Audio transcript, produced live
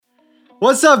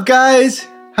What's up, guys?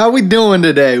 How we doing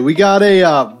today? We got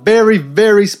a very,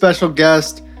 very special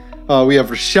guest. We have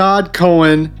Rashad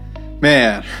Cohen.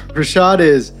 Man,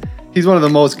 he's one of the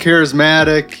most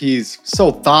charismatic. He's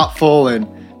so thoughtful,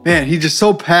 and man, he's just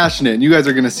so passionate. And you guys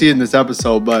are going to see it in this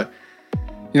episode, but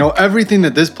you know, everything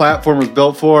that this platform was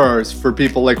built for is for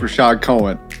people like Rashad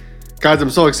Cohen. Guys, I'm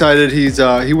so excited. He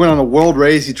went on a world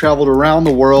race. He traveled around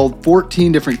the world,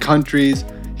 14 different countries.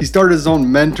 He started his own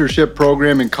mentorship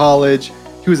program in college.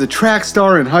 He was a track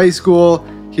star in high school.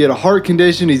 He had a heart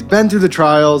condition. He's been through the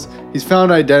trials. He's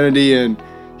found identity, and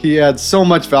he adds so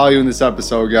much value in this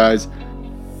episode, guys.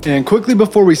 And quickly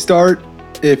before we start,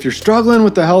 if you're struggling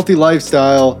with a healthy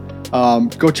lifestyle,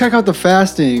 go check out the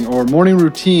fasting or morning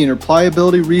routine or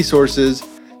pliability resources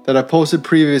that I posted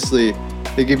previously.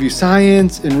 They give you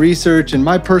science and research and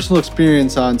my personal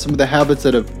experience on some of the habits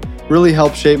that have really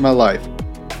helped shape my life.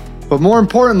 But more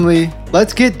importantly,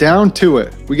 let's get down to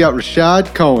it. We got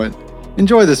Rashad Cohen.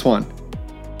 Enjoy this one.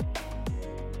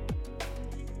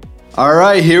 All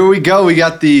right, here we go. We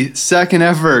got the second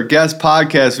ever guest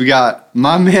podcast. We got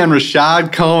my man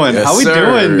Rashad Cohen. Yes, How we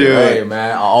doing, dude? Hey,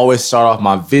 man, I always start off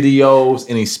my videos,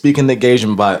 any speaking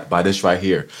engagement by this right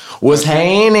here. What's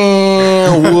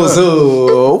happening? What's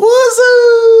up? What's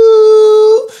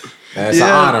up? Man, it's an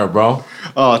honor, bro.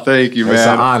 Oh, thank you, man. It's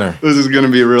an honor. This is going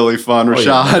to be really fun.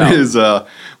 Rashad yeah. is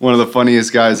one of the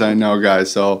funniest guys I know,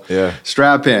 guys. So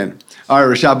strap in. All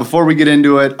right, Rashad, before we get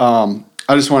into it,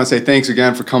 I just want to say thanks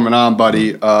again for coming on,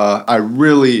 buddy. I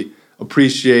really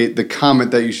appreciate the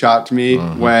comment that you shot to me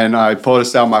when I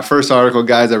posted out my first article,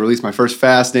 guys. I released my first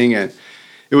fasting, and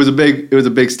it was a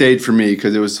big stage for me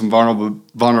because it was some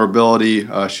vulnerability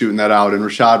shooting that out. And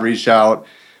Rashad reached out,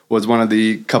 was one of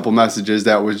the couple messages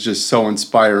that was just so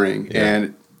inspiring,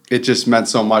 and it just meant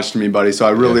so much to me, buddy. So I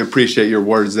really appreciate your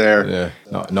words there.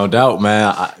 Yeah, no doubt,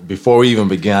 man. Before we even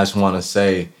begin, I just want to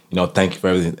say, thank you for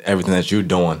everything that you're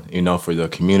doing, for the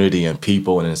community and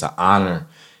people, and it's an honor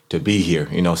to be here,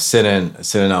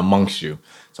 sitting amongst you.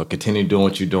 So continue doing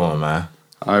what you're doing, man.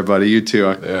 All right, buddy, you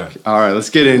too. Yeah. All right, let's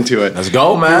get into it. Let's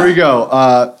go, man. Here we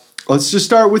go. Let's just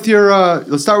start with your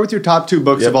top two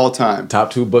books of all time.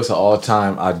 Top two books of all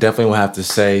time. I definitely would have to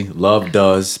say Love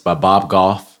Does by Bob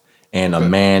Goff and A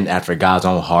Man After God's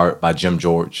Own Heart by Jim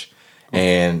George.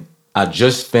 And I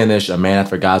just finished A Man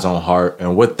After God's Own Heart.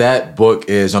 And what that book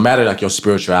is, no matter like your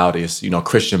spirituality is,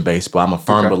 Christian based, but I'm a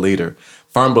firm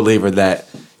believer that,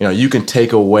 you can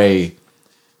take away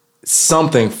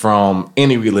something from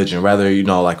any religion, rather,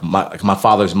 like my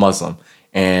father's Muslim.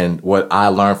 And what I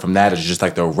learned from that is just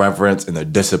like the reverence and the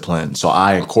discipline. So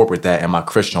I incorporate that in my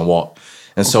Christian walk.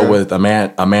 And so with a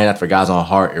man after God's own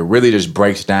heart, it really just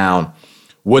breaks down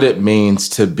what it means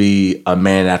to be a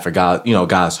man after God,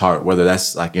 God's heart, whether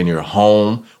that's like in your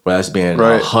home, whether that's being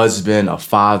a husband, a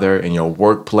father, in your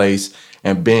workplace,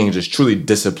 and being just truly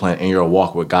disciplined in your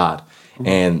walk with God.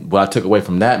 And what I took away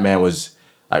from that, man, was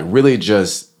like really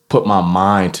just put my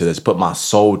mind to this, put my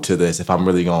soul to this if I'm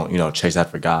really going to, chase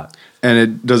after God. And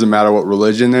it doesn't matter what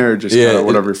religion they're just kind of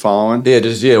whatever you're following?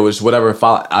 It was whatever.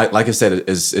 Like I said,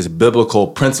 it's biblical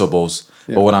principles.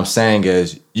 Yeah. But what I'm saying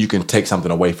is you can take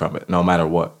something away from it no matter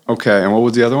what. Okay. And what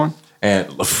was the other one? And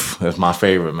it's my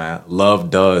favorite, man.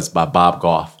 Love Does by Bob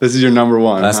Goff. This is your number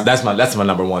one. That's my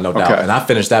number one, no doubt. And I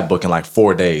finished that book in like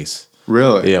 4 days.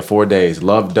 Really? Yeah, 4 days.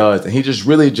 Love Does. And he just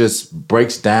really just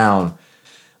breaks down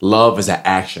love as an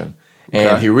action.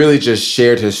 And he really just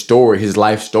shared his story, his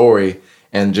life story,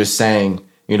 and just saying,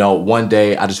 one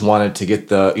day I just wanted to get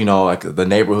the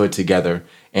neighborhood together,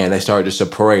 and they started just a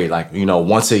parade,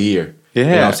 once a year. Yeah. You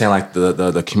know what I'm saying? Like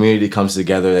the community comes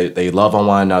together, they love on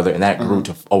one another, and that grew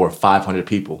to over 500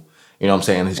 people, in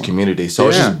his community. So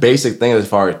it's just basic things as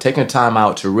far as taking time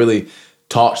out to really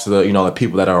talk to the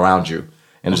people that are around you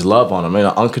and just love on them.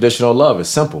 Unconditional love is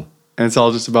simple. And it's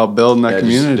all just about building that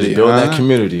community. Just building that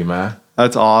community, man.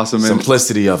 That's awesome.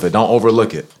 Simplicity of it. Don't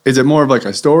overlook it. Is it more of like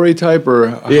a story type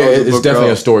or? It's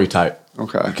definitely a story type.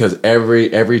 Okay. Because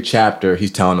every chapter he's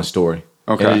telling a story.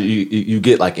 Okay. And you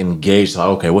get like engaged. Like,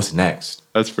 okay, what's next?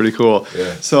 That's pretty cool.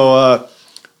 Yeah. So,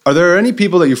 are there any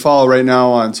people that you follow right now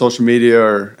on social media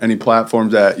or any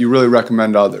platforms that you really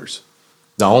recommend to others?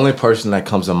 The only person that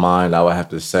comes to mind, I would have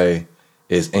to say,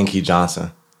 is Inky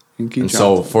Johnson.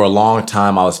 So for a long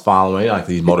time, I was following like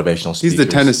these motivational speakers. He's the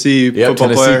Tennessee football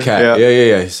Tennessee player. Cat.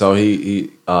 Yeah. So he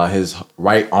his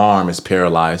right arm is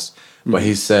paralyzed, but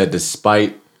he said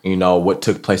despite what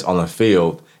took place on the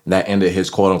field, that ended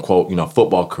his quote unquote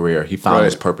football career. He found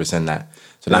his purpose in that.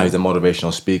 So now he's a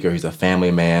motivational speaker. He's a family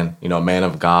man, man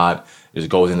of God. Just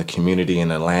goes in the community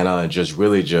in Atlanta and just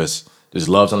really just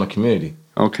loves on the community.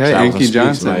 Okay, Travels Inky and speaks,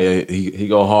 Johnson. man. Yeah, he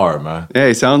go hard, man. Yeah,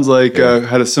 he sounds like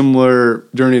had a similar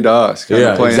journey to us. Kind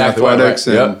of playing exactly. athletics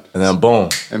Right. Yep. And then boom.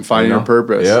 and finding your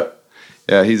purpose. Yep.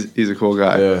 Yeah, he's a cool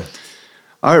guy. Yeah.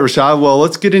 All right, Rashad. Well,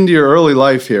 let's get into your early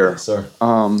life here. Yes, sir.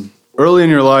 Early in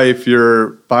your life,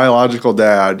 your biological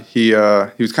dad, he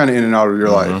was kind of in and out of your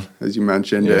life, as you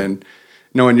mentioned, Yeah. and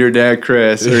knowing your dad,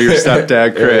 Chris, or your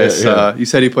stepdad, Chris, Yeah. you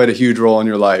said he played a huge role in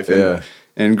your life. And, Yeah.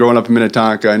 and growing up in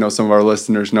Minnetonka, I know some of our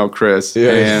listeners know Chris.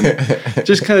 Yeah. And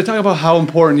just kind of talk about how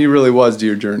important he really was to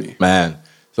your journey. Man.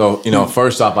 So,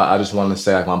 first off, I just wanted to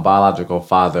say, like, my biological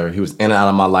father, he was in and out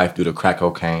of my life due to crack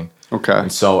cocaine. Okay.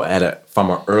 And so from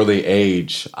an early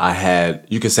age, I had,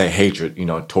 you could say, hatred,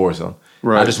 towards him.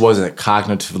 Right. I just wasn't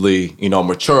cognitively,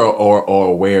 mature or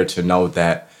aware to know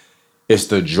that it's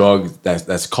the drug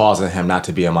that's causing him not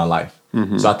to be in my life.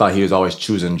 So I thought he was always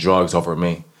choosing drugs over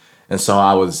me. And so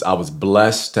I was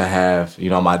blessed to have,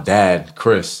 my dad,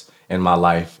 Chris, in my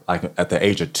life. Like at the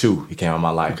age of 2, he came in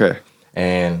my life. Okay.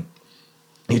 And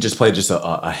he just played just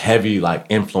a heavy like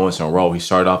influence and role. He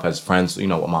started off as friends, with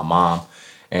my mom.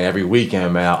 And every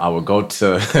weekend, man, I would go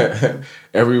to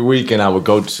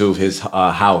his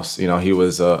house. He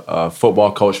was a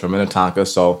football coach for Minnetonka,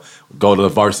 so go to the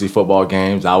varsity football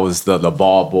games. I was the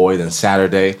ball boy. Then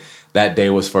Saturday, that day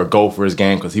was for Gophers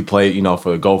game because he played,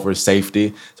 for the Gophers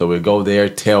safety. So we'd go there,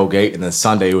 tailgate, and then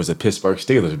Sunday it was the Pittsburgh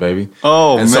Steelers, baby.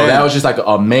 Oh, and man. so that was just like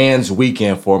a man's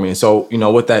weekend for me. And so,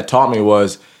 what that taught me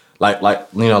was like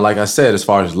I said, as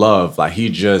far as love, like he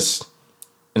just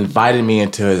invited me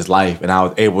into his life, and I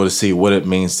was able to see what it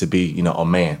means to be, a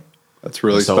man. That's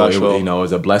really So special. it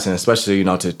was a blessing, especially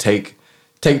to take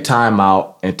time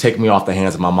out and take me off the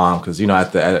hands of my mom, because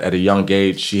at a young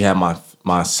age she had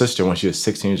my sister when she was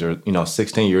 16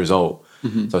 years old.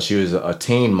 So she was a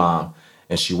teen mom,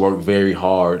 and she worked very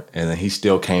hard, and then he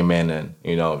still came in and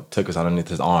took us underneath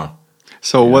his arm.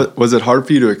 So what was it hard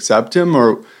for you to accept him,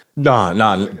 or?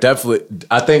 No, definitely.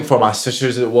 I think for my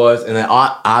sisters it was, and then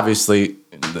obviously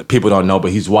people don't know,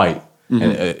 but he's white,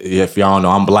 and if y'all don't know,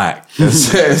 I'm black.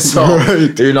 So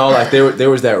Right. like there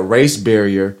was that race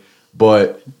barrier,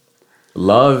 but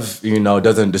love,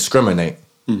 doesn't discriminate.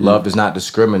 Love does not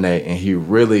discriminate, and he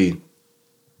really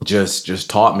just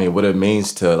taught me what it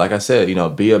means to, like I said,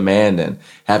 be a man and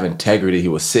have integrity. He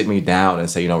would sit me down and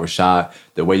say, Rashad,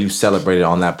 the way you celebrated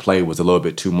on that play was a little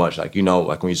bit too much. Like,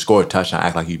 like when you score a touchdown,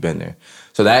 act like you've been there.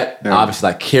 So that obviously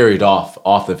like carried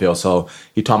off the field. So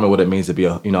he taught me what it means to be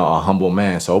a humble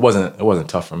man. So it wasn't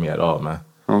tough for me at all, man.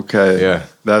 Okay. Yeah.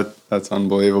 That's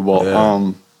unbelievable.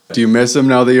 Yeah. Do you miss him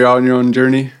now that you're out on your own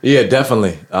journey? Yeah,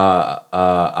 definitely.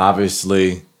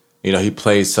 Obviously, he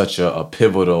plays such a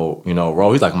pivotal,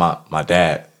 role. He's like my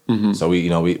dad. So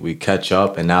we catch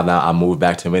up, and now that I moved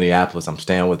back to Minneapolis, I'm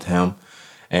staying with him,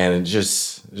 and it's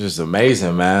just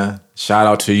amazing, man. Shout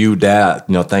out to you, Dad.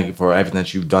 Thank you for everything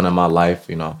that you've done in my life.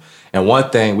 And one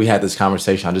thing, we had this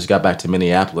conversation. I just got back to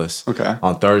Minneapolis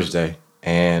on Thursday,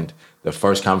 and the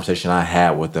first conversation I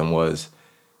had with him was,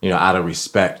 out of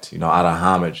respect, out of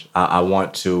homage, I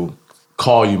want to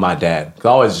call you my dad. 'Cause I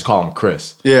always just call him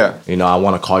Chris. Yeah. I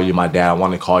want to call you my dad. I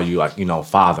want to call you like,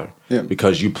 father. Yeah.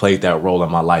 Because you played that role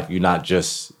in my life. You're not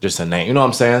just a name. You know what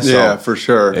I'm saying? Yeah, for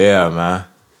sure. Yeah, man.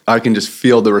 I can just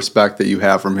feel the respect that you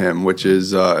have from him, which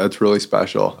is it's really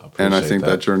special. And I think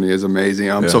that journey is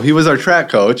amazing. So he was our track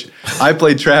coach. I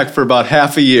played track for about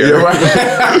half a year. Yeah,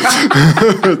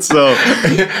 right. So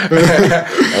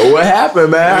what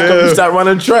happened, man? How come you stopped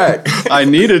running track? I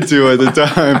needed to at the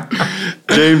time.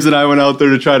 James and I went out there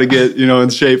to try to get, in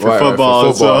shape for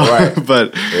football. Right.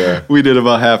 But we did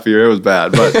about half a year. It was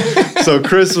bad. But so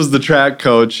Chris was the track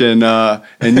coach, and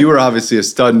you were obviously a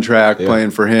stud in track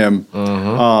playing for him.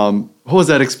 What was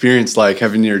that experience like,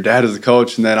 having your dad as a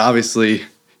coach, and then obviously,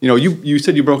 you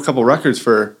said you broke a couple records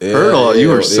for hurdle. You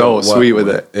were so sweet with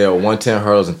it. Yeah, 110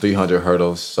 hurdles and 300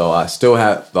 hurdles. So I still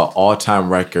have the all-time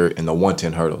record in the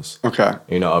 110 hurdles. Okay.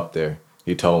 Up there.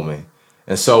 He told me.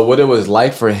 And so what it was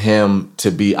like for him to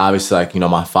be obviously like,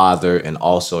 my father and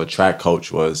also a track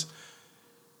coach was,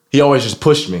 he always just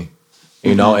pushed me,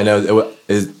 and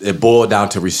it boiled down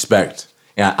to respect.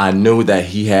 And I knew that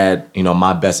he had,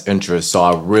 my best interest. So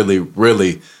I really,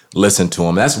 really listened to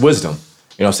him. That's wisdom.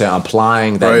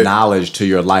 Applying that knowledge to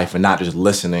your life and not just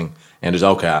listening and just,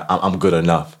 okay, I'm good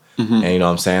enough. And you know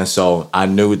what I'm saying? So I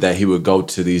knew that he would go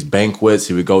to these banquets,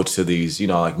 he would go to these,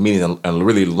 like meetings and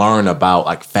really learn about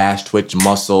like fast twitch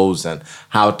muscles and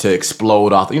how to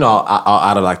explode off,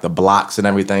 out of like the blocks and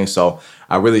everything. So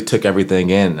I really took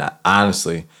everything in.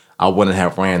 Honestly, I wouldn't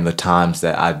have ran the times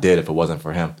that I did if it wasn't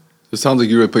for him. It sounds like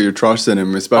you really put your trust in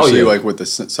him, especially like with the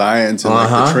science and like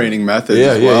the training methods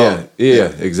as well.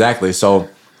 Yeah, exactly. So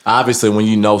Obviously, when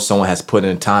you know someone has put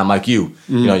in time, like you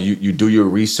know, you do your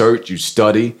research, you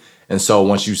study. And so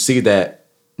once you see that,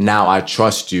 now I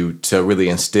trust you to really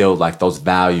instill like those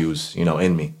values, you know,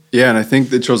 in me. Yeah, and I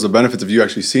think it shows the benefits of you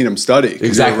actually seeing him study.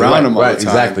 Exactly. You're around him all the time.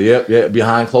 Exactly. Yep.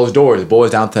 Behind closed doors, it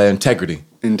boils down to integrity.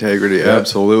 Integrity,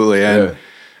 absolutely. And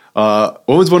what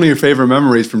was one of your favorite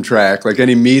memories from track? Like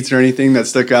any meets or anything that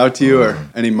stuck out to you, or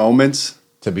any moments?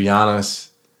 To be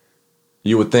honest,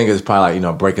 you would think it's probably like, you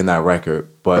know, breaking that record,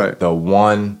 but the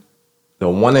one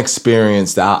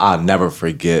experience that I'll never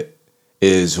forget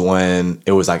is when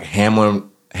it was like Hamlin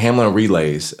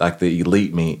relays, like the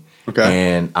elite meet. Okay.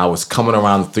 And I was coming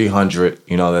around the 300,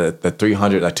 you know, the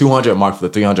 300, like 200 mark for the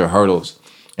 300 hurdles.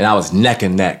 And I was neck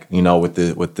and neck, you know, with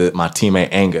my teammate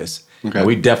Angus. Okay. And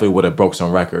we definitely would have broke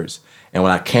some records. And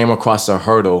when I came across the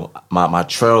hurdle, my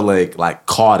trail leg like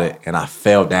caught it and I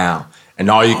fell down. And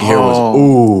all you could hear was,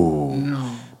 ooh.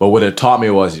 No. But what it taught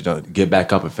me was, you know, get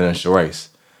back up and finish the race.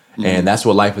 Mm-hmm. And that's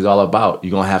what life is all about.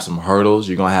 You're going to have some hurdles,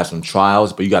 you're going to have some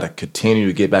trials, but you got to continue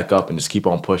to get back up and just keep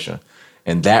on pushing.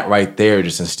 And that right there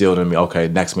just instilled in me, okay,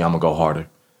 next me, I'm going to go harder.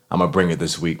 I'm going to bring it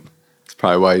this week. That's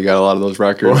probably why you got a lot of those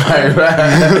records. Right.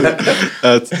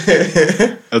 That's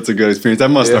a good experience. That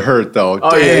must have hurt, though.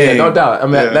 Oh, yeah, no doubt. I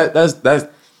mean,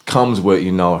 that comes with,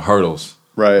 you know, hurdles.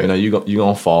 Right. You know, you're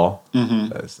going to fall. Mm-hmm.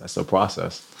 That's a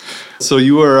process. So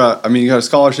you were, you got a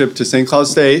scholarship to St. Cloud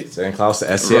State. St. Cloud State,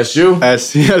 SCSU.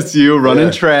 SCSU, running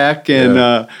track,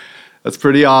 and that's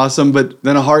pretty awesome. But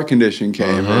then a heart condition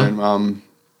came, and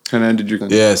kind of ended your...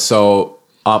 Yeah, so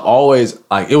I've always,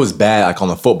 like, it was bad, like, on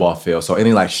the football field. So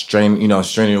any, like,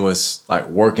 strenuous, like,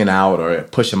 working out or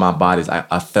pushing my bodies,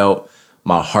 I felt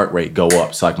my heart rate go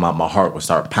up. So, like, my heart would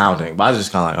start pounding. But I was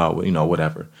just kind of like, oh, you know,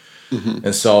 whatever. Mm-hmm.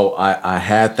 And so I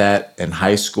had that in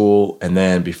high school, and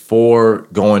then before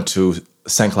going to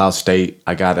St. Cloud State,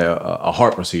 I got a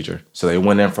heart procedure. So they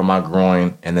went in for my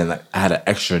groin, and then I had an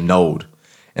extra node,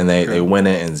 and they went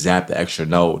in and zapped the extra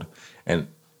node, and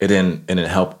it didn't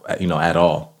help, you know, at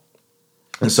all.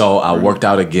 And so I worked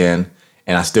out again,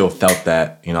 and I still felt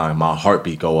that, you know, my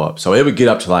heartbeat go up. So it would get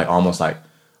up to like almost like,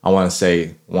 I want to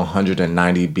say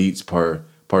 190 beats per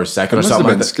second or something. That must have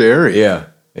been scary. Yeah.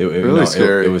 Really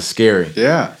scary. It was scary.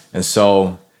 Yeah. And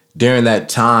so during that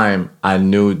time, I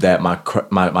knew that my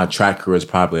track career is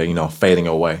probably, you know, fading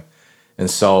away.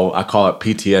 And so I call it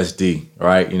PTSD,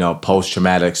 right? You know,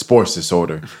 post-traumatic sports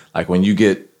disorder. Like when you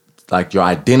get like your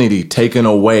identity taken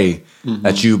away,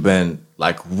 that you've been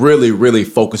like really, really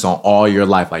focused on all your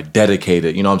life, like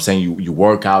dedicated. You know what I'm saying? You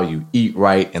work out, you eat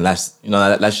right, and that's, you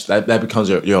know, that becomes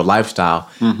your lifestyle.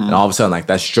 And all of a sudden, like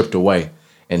that's stripped away.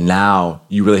 And now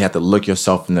you really have to look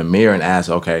yourself in the mirror and ask,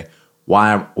 okay,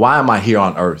 why am I here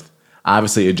on earth?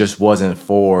 Obviously, it just wasn't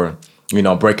for, you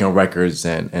know, breaking records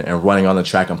and running on the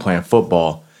track and playing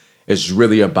football. It's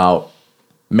really about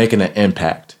making an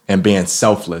impact and being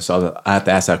selfless. So I have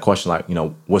to ask that question, like, you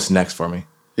know, what's next for me?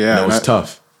 Yeah. And it was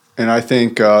tough. And I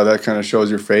think that kind of shows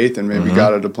your faith, and maybe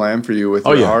God had a plan for you with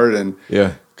your heart. And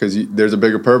because there's a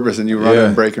bigger purpose than you running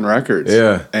and breaking records.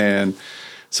 Yeah. And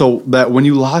so that when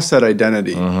you lost that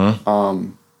identity,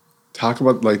 talk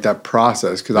about like that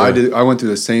process, because I went through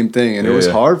the same thing, and it was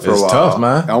hard for a while. It's tough,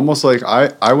 man. Almost like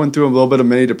I went through a little bit of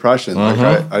mini depression. Like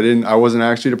I wasn't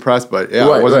actually depressed, but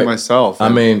I wasn't myself. I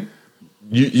mean,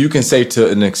 you can say to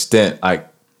an extent like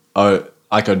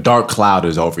a dark cloud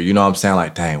is over. You know what I'm saying?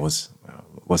 Like, dang,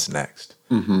 what's next?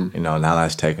 You know, now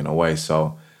that's taken away.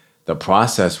 So the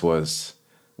process was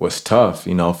tough.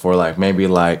 You know, for like maybe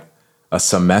like a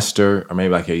semester or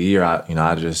maybe like a year,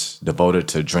 I just devoted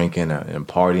to drinking and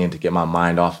partying to get my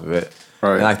mind off of it.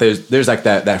 Right. And like there's like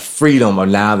that freedom of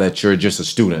now that you're just a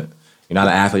student. You're not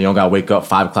an athlete. You don't got to wake up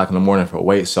 5 o'clock in the morning for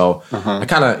weight. So I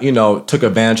kind of, you know, took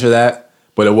advantage of that,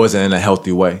 but it wasn't in a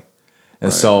healthy way.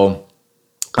 And so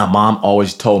my mom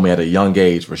always told me at a young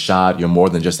age, Rashad, you're more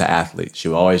than just an athlete. She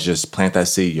would always just plant that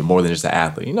seed. You're more than just an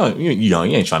athlete. You know, you're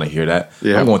young. You ain't trying to hear that.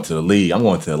 Yeah. I'm going to the league. I'm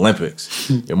going to the Olympics.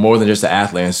 You're more than just an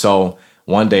athlete. And so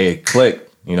one day it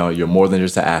clicked, you know, you're more than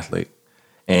just an athlete.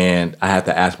 And I had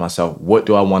to ask myself, what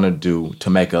do I want to do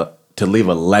to leave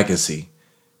a legacy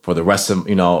for the rest of,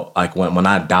 you know, like when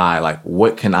I die, like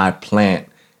what can I plant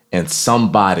in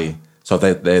somebody so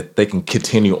that they can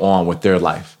continue on with their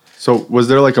life? So was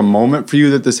there like a moment for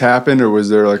you that this happened, or was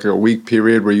there like a week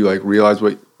period where you like realized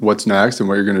what's next and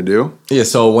what you're going to do? Yeah,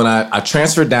 so when I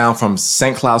transferred down from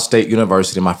St. Cloud State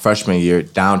University my freshman year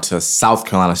down to South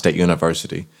Carolina State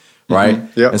University, right?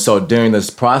 Yep. And so during this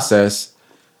process,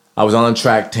 I was on the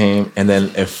track team, and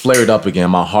then it flared up again,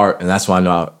 my heart, and that's why I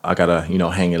know I got to, you know,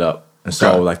 hang it up. And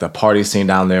so like the party scene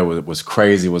down there was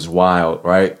crazy, was wild,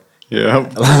 right? Yeah.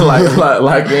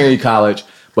 like any college.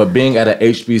 But being at a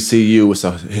HBCU, it's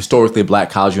a historically black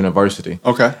college university.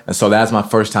 Okay. And so that's my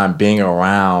first time being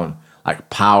around like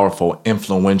powerful,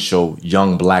 influential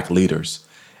young black leaders.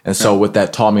 And so what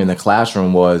that taught me in the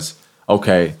classroom was,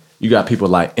 okay, you got people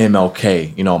like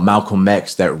MLK, you know, Malcolm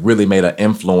X that really made an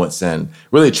influence and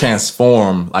really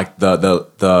transformed like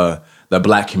the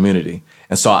black community.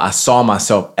 And so I saw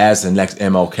myself as the next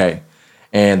MLK.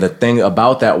 And the thing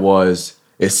about that was,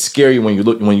 it's scary when you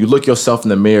look yourself in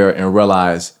the mirror and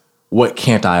realize, what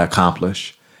can't I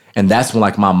accomplish? And that's when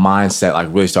like my mindset like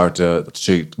really started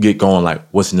to get going, like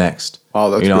what's next?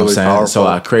 Oh, that's you know really what I'm saying? powerful. So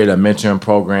I created a mentoring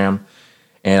program,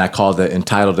 and I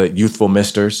entitled it Youthful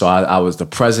Mister. So I was the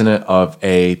president of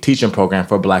a teaching program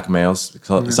for black males.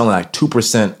 So it's only like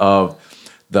 2% of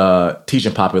the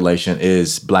teaching population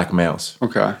is black males.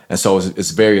 Okay. And so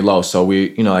it's very low. So we,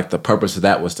 you know, like the purpose of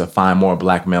that was to find more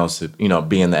black males to, you know,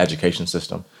 be in the education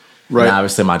system. Right. And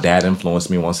obviously my dad influenced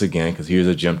me once again because he was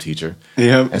a gym teacher.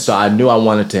 Yeah. And so I knew I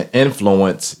wanted to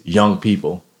influence young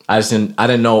people. I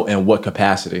didn't know in what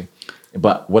capacity.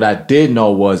 But what I did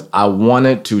know was I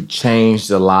wanted to change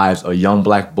the lives of young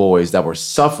black boys that were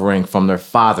suffering from their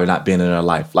father not being in their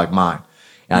life, like mine.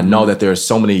 And I know that there are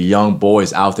so many young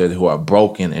boys out there who are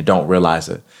broken and don't realize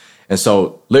it. And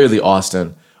so literally,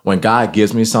 Austin, when God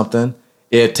gives me something,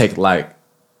 it'd take like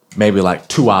maybe like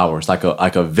 2 hours, like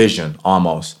a vision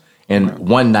almost. And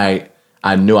one night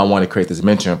I knew I wanted to create this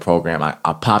mentoring program.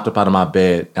 I popped up out of my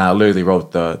bed and I literally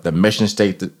wrote the mission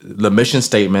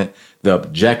statement, the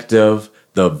objective,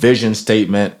 the vision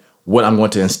statement, what I'm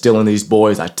going to instill in these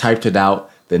boys. I typed it out.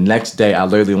 The next day I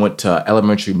literally went to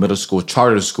elementary, middle school,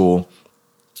 charter school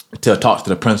to talk to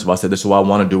the principal. I said, this is what I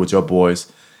want to do with your boys,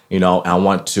 you know, and I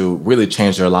want to really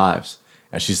change their lives.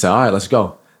 And she said, all right, let's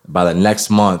go. By the next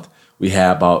month, we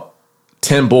had about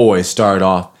 10 boys started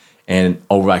off, and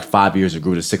over like 5 years, it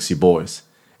grew to 60 boys.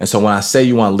 And so when I say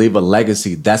you want to leave a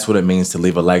legacy, that's what it means to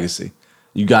leave a legacy.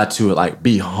 You got to like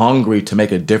be hungry to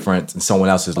make a difference in someone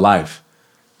else's life.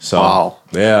 So, wow.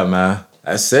 Yeah, man,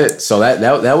 that's it. So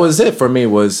that was it for me.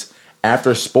 Was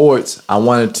after sports, I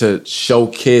wanted to show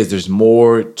kids there's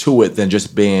more to it than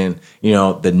just being, you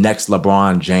know, the next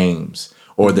LeBron James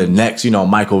or the next, you know,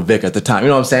 Michael Vick at the time. You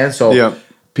know what I'm saying? So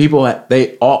people,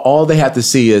 all they have to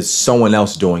see is someone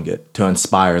else doing it to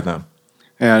inspire them.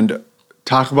 And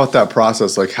talk about that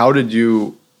process. Like,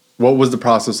 what was the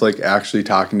process like actually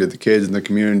talking to the kids in the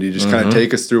community? Just kind of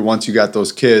take us through, once you got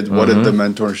those kids, what did the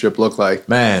mentorship look like?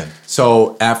 Man,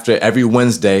 so after every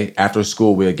Wednesday after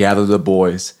school, we would gather the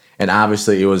boys. And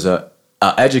obviously it was a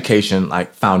education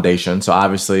like foundation. So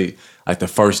obviously like the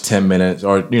first 10 minutes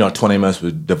or, you know, 20 minutes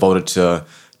was devoted to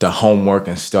homework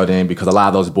and studying, because a lot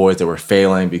of those boys that were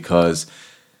failing because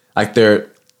like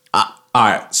all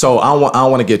right, so I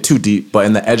don't want to get too deep, but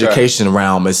in the education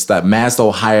realm, it's that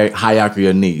Maslow hierarchy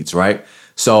of needs, right?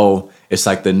 So it's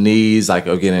like the needs, like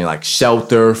getting like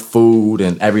shelter, food,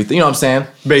 and everything. You know what I'm saying?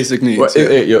 Basic needs. Well,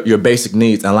 your basic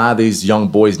needs. And a lot of these young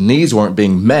boys' needs weren't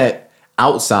being met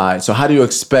outside. So how do you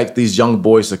expect these young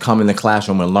boys to come in the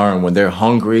classroom and learn when they're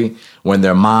hungry, when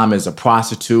their mom is a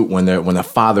prostitute, when the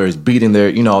father is beating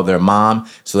their mom?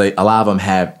 So a lot of them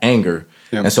have anger.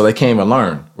 Yep. And so they can't even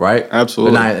learn, right?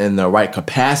 Absolutely. They're not in the right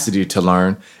capacity to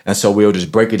learn. And so we'll just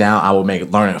break it down. I will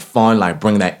make learning fun, like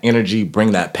bring that energy,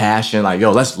 bring that passion. Like,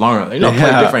 yo, let's learn. You know,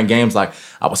 play different games. Like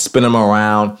I will spin them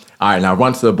around. All right, now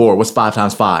run to the board. What's 5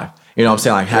 times 5? You know what I'm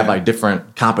saying? Like have like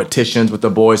different competitions with the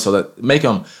boys so that make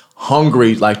them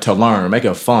hungry, like to learn, make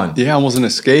it fun. Yeah, almost an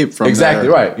escape from exactly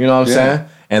there. Right. You know what I'm saying?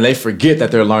 And they forget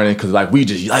that they're learning because like we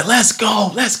just like let's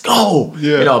go.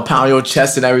 Yeah. You know, pound your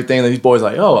chest and everything. And these boys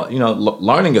like, oh, you know,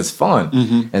 learning is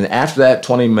fun. And after that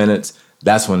 20 minutes,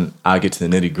 that's when I get to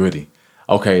the nitty gritty.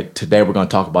 Okay, today we're going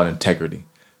to talk about integrity.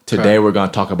 Today we're going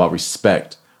to talk about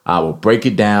respect. I will break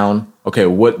it down. Okay,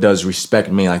 what does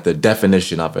respect mean? Like the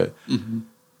definition of it.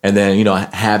 And then, you know,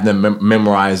 have them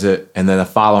memorize it. And then the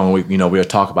following week, you know, we'll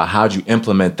talk about how do you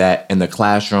implement that in the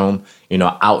classroom, you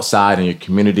know, outside in your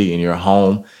community, in your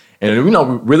home. And, you know,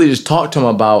 really just talk to them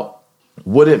about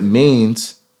what it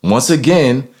means, once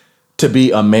again, to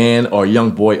be a man or a young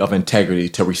boy of integrity,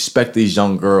 to respect these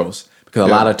young girls. Because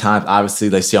a lot of times, obviously,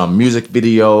 they see on music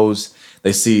videos,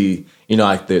 they see, you know,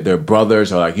 like their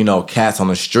brothers or like, you know, cats on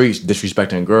the streets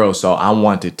disrespecting girls. So I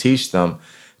want to teach them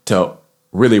to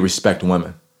really respect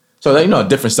women. So, you know,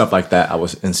 different stuff like that I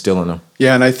was instilling them.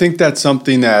 Yeah, and I think that's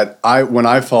something that when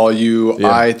I follow you,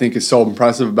 I think is so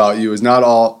impressive about you is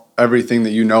not everything that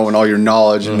you know and all your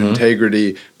knowledge and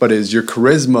integrity, but is your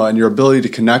charisma and your ability to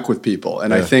connect with people.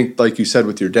 And I think, like you said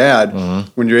with your dad,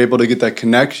 when you're able to get that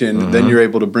connection, then you're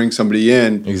able to bring somebody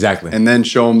in. Exactly. And then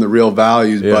show them the real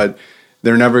values. But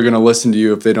they're never going to listen to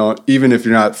you if they don't, even if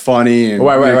you're not funny and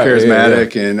Right, you're right.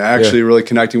 charismatic Yeah. and actually really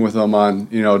connecting with them on,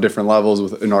 different levels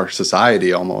within our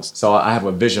society almost. So I have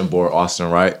a vision board, Austin,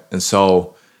 right? And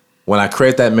so when I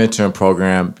create that mentoring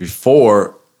program,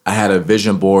 before I had a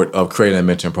vision board of creating a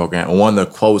mentoring program, and one of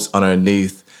the quotes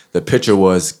underneath the picture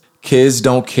was, "Kids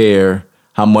don't care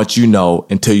how much you know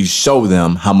until you show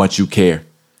them how much you care."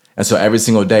 And so every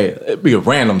single day, it'd be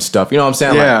random stuff. You know what I'm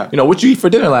saying? Yeah. Like, what you eat for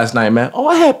dinner last night, man? Oh,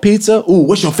 I had pizza. Ooh,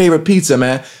 what's your favorite pizza,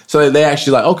 man? So they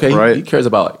actually like, okay, Right. he cares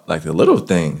about like the little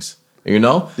things,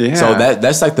 Yeah. So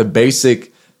that's like the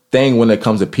basic thing when it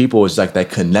comes to people is like that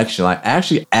connection. Like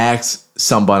actually ask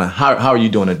somebody, how are you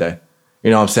doing today?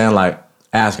 You know what I'm saying? Like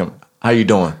ask them, how you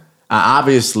doing?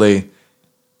 Obviously,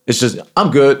 it's just,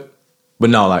 I'm good. But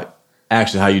no, like,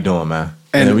 actually, how you doing, man?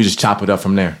 And then we just chop it up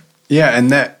from there. Yeah,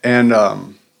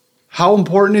 and how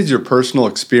important is your personal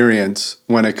experience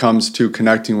when it comes to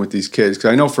connecting with these kids?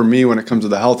 Because I know for me, when it comes to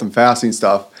the health and fasting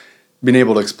stuff, being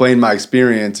able to explain my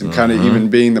experience and kind of even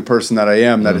being the person that I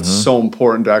am, that it's so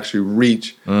important to actually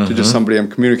reach to just somebody I'm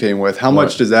communicating with. How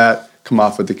much does that come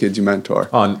off with the kids you mentor?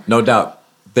 Oh, no doubt.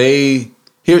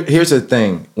 Here's the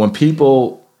thing. When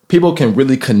people can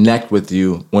really connect with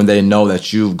you when they know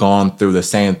that you've gone through the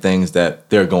same things that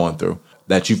they're going through,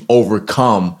 that you've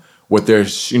overcome what they're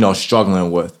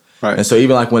struggling with. Right. And so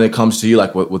even like when it comes to you,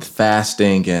 like with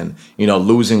fasting and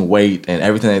losing weight and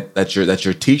everything that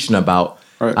you're teaching about,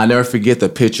 right. I never forget the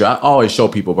picture. I always show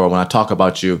people, bro, when I talk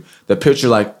about you, the picture,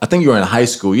 like I think you were in high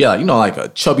school, like a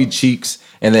chubby cheeks,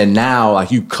 and then now like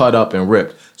you cut up and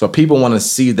ripped. So people want to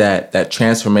see that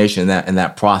transformation and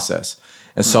that process.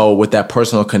 And so with that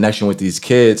personal connection with these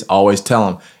kids, I always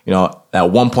tell them,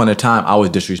 at one point in time, I was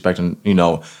disrespecting,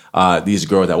 these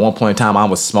girls. At one point in time, I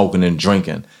was smoking and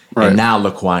drinking. Right. And now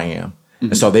look who I am.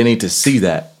 And so they need to see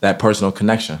that personal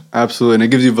connection. Absolutely. And it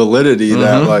gives you validity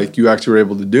that like you actually were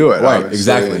able to do it. Right, obviously.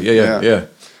 exactly. Yeah.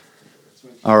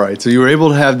 All right. So you were able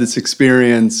to have this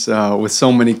experience with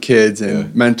so many kids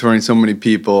and mentoring so many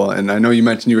people. And I know you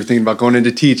mentioned you were thinking about going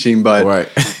into teaching, but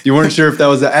you weren't sure if that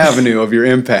was the avenue of your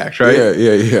impact, right?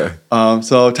 Yeah.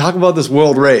 So talk about this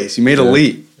world race. You made a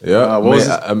leap. Yeah.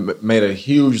 I made a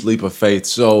huge leap of faith.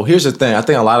 So here's the thing. I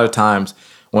think a lot of times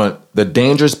when the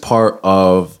dangerous part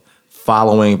of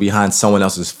following behind someone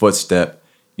else's footstep,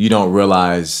 you don't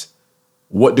realize,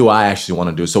 what do I actually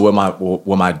want to do? So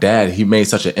with my dad, he made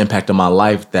such an impact on my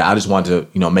life that I just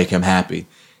wanted to, make him happy.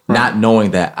 Right. Not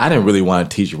knowing that I didn't really want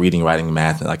to teach reading, writing,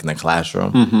 math like in the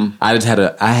classroom. I just had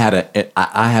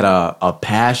a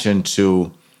passion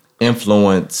to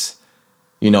influence,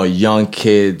 young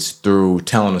kids through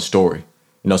telling a story.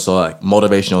 So like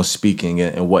motivational speaking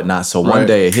and whatnot. So one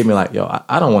day it hit me like, yo,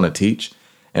 I don't want to teach.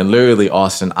 And literally,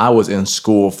 Austin, I was in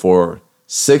school for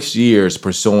 6 years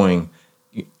pursuing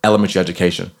elementary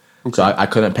education. Okay. So I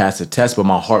couldn't pass the test, but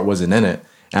my heart wasn't in it.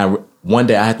 And one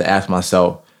day I had to ask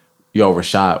myself, yo,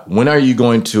 Rashad, when are you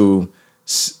going to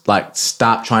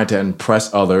stop trying to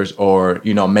impress others or,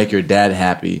 make your dad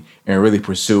happy and really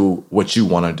pursue what you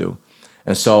want to do?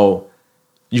 And so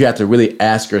you have to really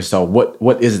ask yourself,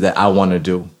 what is it that I want to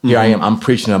do? Here I am, I'm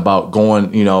preaching about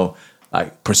going,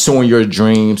 like pursuing your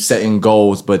dreams, setting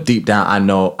goals, but deep down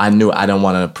I knew I didn't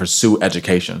want to pursue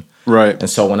education. Right. And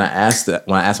so when I asked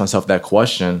myself that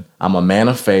question, I'm a man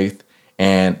of faith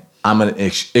and I'm an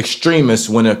extremist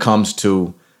when it comes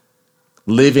to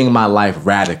living my life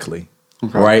radically.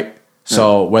 Okay. Right?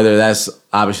 So whether that's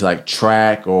obviously like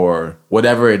track or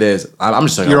whatever it is, I'm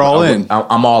just like, you're all in.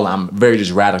 I'm very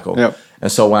just radical. Yep.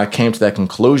 And so when I came to that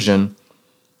conclusion,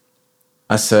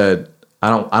 I said, I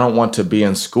don't want to be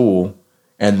in school.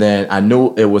 And then I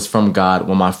knew it was from God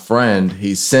when my friend,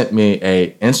 he sent me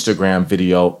a Instagram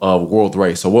video of World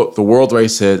Race. So what the World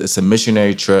Race is, it's a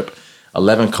missionary trip,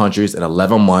 11 countries in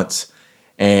 11 months.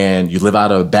 And you live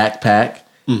out of a backpack.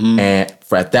 And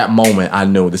at that moment, I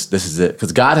knew this is it.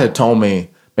 Because God had told me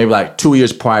maybe like 2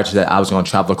 years prior to that, I was going to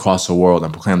travel across the world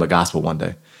and proclaim the gospel one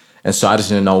day. And so I just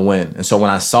didn't know when. And so when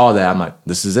I saw that, I'm like,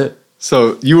 this is it.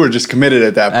 So you were just committed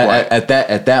at that point.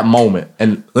 At that moment.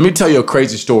 And let me tell you a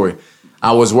crazy story.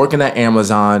 I was working at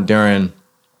Amazon during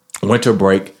winter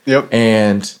break. Yep.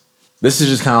 And this is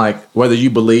just kind of like whether you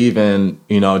believe in,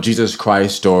 Jesus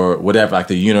Christ or whatever, like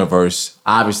the universe,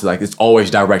 obviously like it's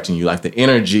always directing you. Like the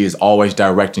energy is always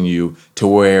directing you to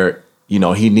where,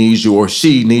 he needs you or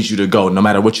she needs you to go, no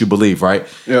matter what you believe, right?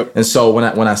 Yep. And so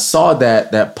when I saw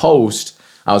that post,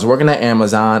 I was working at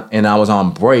Amazon and I was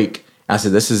on break. I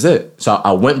said, this is it. So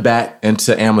I went back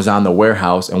into Amazon, the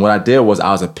warehouse. And what I did was I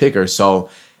was a picker.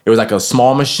 So it was like a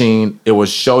small machine. It would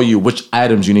show you which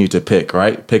items you need to pick,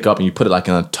 right? Pick up and you put it like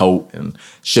in a tote and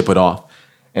ship it off.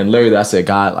 And literally, I said,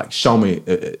 God, like, show me,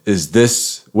 is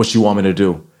this what you want me to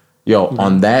do? Yo,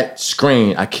 on that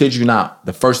screen, I kid you not,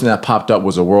 the first thing that popped up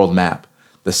was a world map.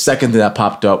 The second thing that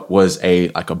popped up was a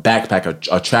backpack,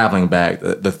 a traveling bag.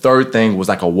 The third thing was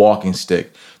like a walking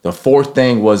stick. The fourth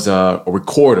thing was a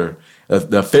recorder.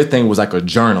 The fifth thing was like a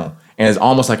journal. And it's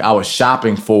almost like I was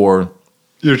shopping for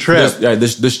your trip.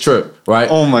 This trip, right?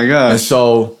 Oh my gosh. And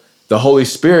so the Holy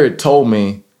Spirit told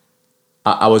me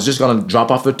I was just gonna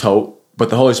drop off the tote, but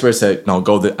the Holy Spirit said, "No,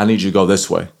 I need you to go this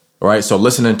way." Right? So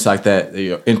listening to like that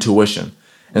intuition.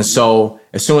 And so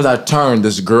as soon as I turned,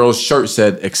 this girl's shirt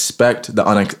said, "Expect the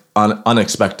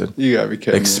unexpected." You gotta be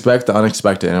kidding Expect the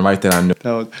unexpected. And right then I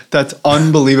knew. That's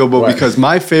unbelievable Right. because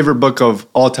my favorite book of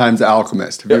all time is The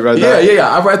Alchemist. Have you read that? Yeah.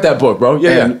 I read that book, bro.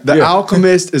 The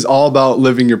Alchemist is all about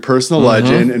living your personal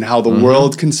legend and how the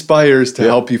world conspires to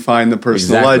help you find the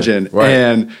personal legend. Right.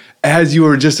 And as you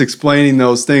were just explaining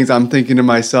those things, I'm thinking to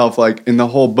myself, like in the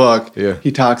whole book,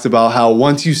 he talks about how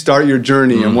once you start your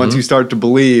journey and once you start to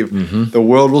believe, the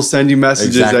world will send you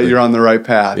messages that you're on the right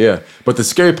path. Yeah. But the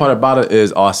scary part about it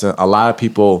is, Austin, a lot of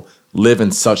people live in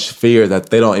such fear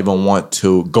that they don't even want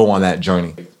to go on that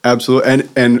journey. Absolutely.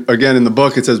 And again, in the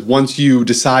book, it says once you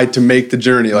decide to make the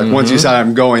journey, like once you decide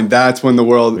I'm going, that's when the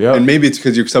world, and maybe it's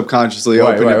because you subconsciously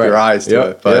opened up your eyes to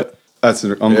it, but that's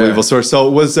an unbelievable story. So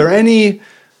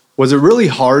was it really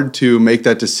hard to make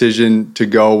that decision to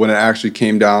go when it actually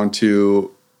came down to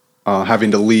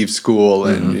having to leave school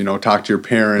and, talk to your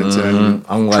parents and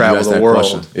travel the world?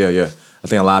 Question. Yeah. I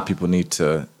think a lot of people need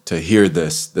to hear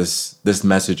this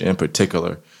message in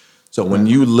particular. So when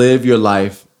you live your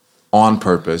life on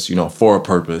purpose, for a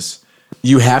purpose,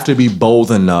 you have to be bold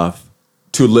enough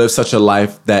to live such a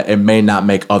life that it may not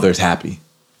make others happy.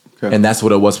 Okay. And that's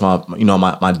what it was for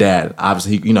my dad.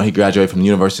 Obviously, he graduated from the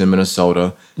University of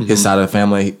Minnesota. His side of the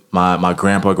family, my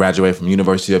grandpa graduated from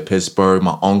University of Pittsburgh.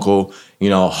 My uncle,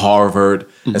 Harvard.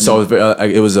 And so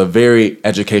it was a very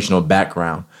educational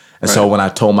background. And so when I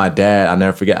told my dad, I'll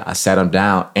never forget, I sat him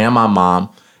down and my mom,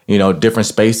 different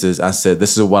spaces. I said,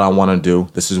 this is what I want to do.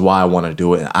 This is why I want to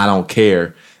do it. And I don't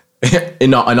care.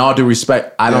 In all due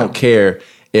respect, I don't care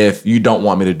if you don't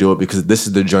want me to do it because this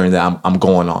is the journey that I'm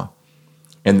going on.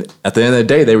 And at the end of the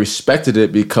day, they respected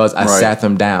it because I sat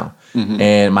them down.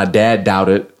 And my dad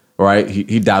doubted, right?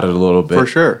 He doubted a little bit. For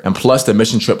sure. And plus the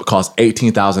mission trip cost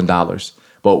 $18,000.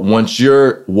 But once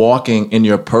you're walking in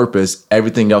your purpose,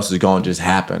 everything else is going to just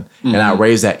happen. And I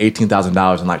raised that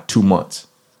 $18,000 in like 2 months.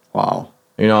 Wow.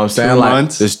 You know what I'm saying? 2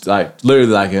 months? Just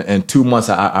literally in 2 months,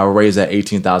 I raised that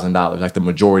 $18,000, like the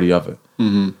majority of it.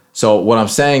 So what I'm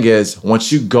saying is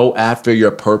once you go after your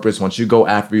purpose, once you go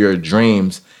after your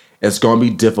dreams, it's going to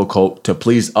be difficult to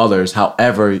please others.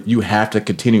 However, you have to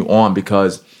continue on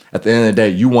because at the end of the day,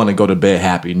 you want to go to bed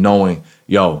happy knowing,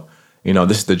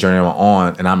 this is the journey I'm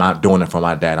on and I'm not doing it for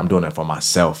my dad. I'm doing it for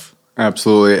myself.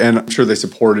 Absolutely. And I'm sure they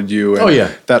supported you.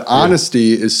 And that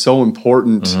honesty is so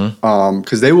important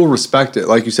because they will respect it.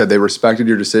 Like you said, they respected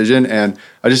your decision. And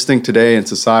I just think today in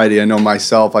society, I know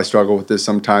myself, I struggle with this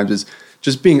sometimes, is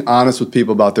just being honest with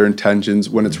people about their intentions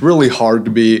when it's really hard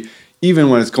to be, even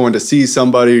when it's going to see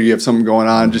somebody or you have something going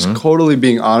on, just totally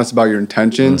being honest about your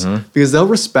intentions because they'll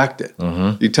respect it.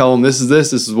 You tell them this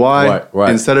is why.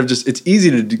 Right. Instead of it's easy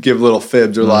to give little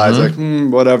fibs or lies like,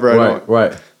 whatever.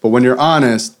 Right. But when you're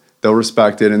honest, they'll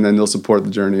respect it and then they'll support the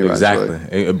journey eventually.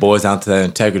 Exactly. It boils down to that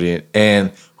integrity.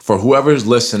 And for whoever's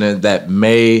listening that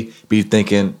may be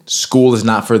thinking school is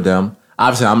not for them,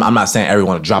 obviously I'm not saying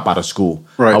everyone to drop out of school.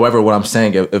 Right. However, what I'm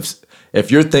saying, if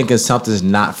you're thinking something's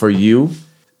not for you,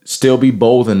 still be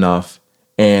bold enough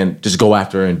and just go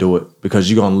after it and do it because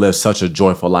you're going to live such a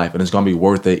joyful life and it's going to be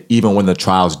worth it even when the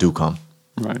trials do come.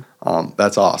 Right.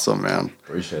 That's awesome, man.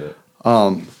 Appreciate it.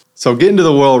 So getting to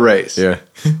the world race. Yeah.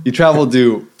 You traveled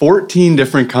to 14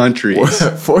 different countries.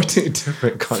 14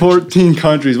 different countries. 14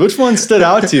 countries. Which one stood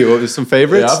out to you? Some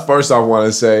favorites? Yeah, first I want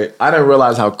to say, I didn't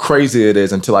realize how crazy it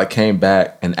is until I came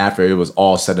back and after it was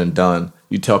all said and done.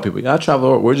 You tell people, I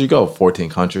traveled, where'd you go? 14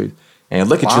 countries. And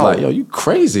look at you like, you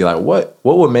crazy. Like, what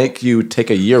would make you take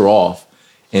a year off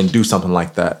and do something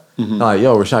like that? Like,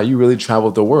 Rashad, you really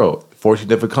traveled the world, 14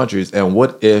 different countries. And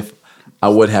what if I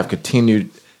would have continued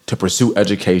to pursue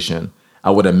education?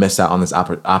 I would have missed out on this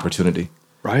opportunity.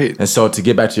 Right. And so to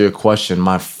get back to your question,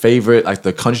 my favorite, like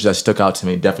the countries that stuck out to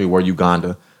me definitely were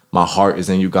Uganda. My heart is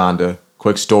in Uganda.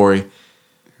 Quick story.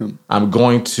 I'm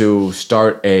going to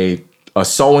start a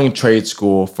sewing trade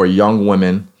school for young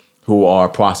women who are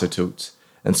prostitutes.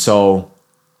 And so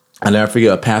I never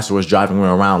forget, a pastor was driving me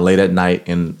around late at night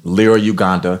in Lira,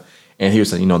 Uganda, and he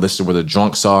was saying, this is where the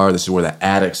drunks are, this is where the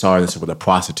addicts are, this is where the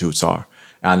prostitutes are.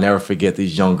 And I'll never forget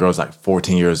these young girls, like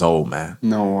 14 years old, man.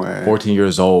 No way. 14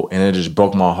 years old. And it just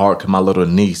broke my heart because my little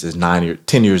niece is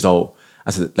 10 years old.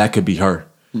 I said, that could be her.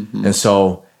 Mm-hmm. And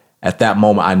so at that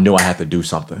moment, I knew I had to do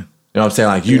something. You know what I'm saying?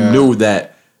 Like, you knew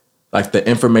that, like, the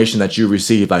information that you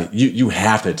received, like, you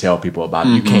have to tell people about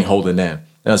it. You can't hold it in.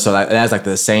 You know, so that's like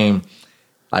the same,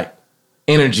 like,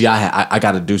 energy I had. I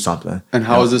got to do something. And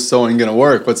how is this sewing going to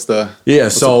work? What's the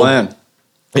plan?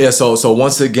 Yeah, so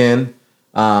once again,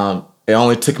 it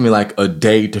only took me like a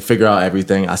day to figure out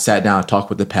everything. I sat down and talked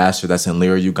with the pastor that's in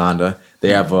Lira, Uganda. They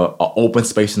have a open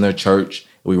space in their church.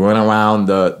 We went around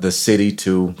the city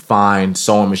to find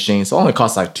sewing machines. So it only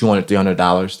costs like $200,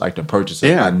 $300 like to purchase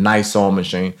a nice sewing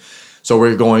machine. So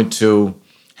we're going to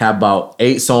have about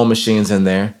 8 sewing machines in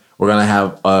there. We're going to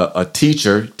have a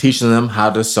teacher teaching them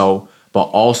how to sew, but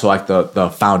also like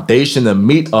the foundation, the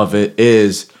meat of it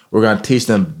is we're going to teach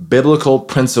them biblical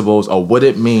principles of what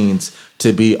it means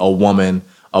to be a woman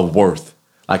of worth.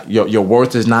 Like your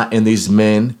worth is not in these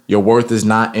men. Your worth is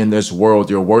not in this world.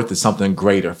 Your worth is something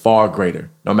greater, far greater,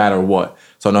 no matter what.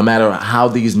 So no matter how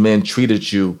these men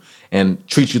treated you and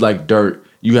treat you like dirt,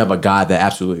 you have a God that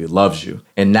absolutely loves you.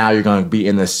 And now you're going to be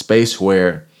in this space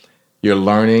where you're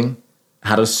learning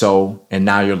how to sew, and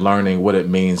now you're learning what it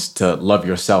means to love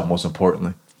yourself, most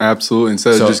importantly. Absolutely.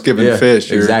 Instead of just giving fish,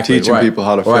 you're teaching people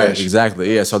how to fish. Right,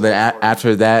 exactly. Yeah. So then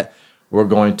after that, we're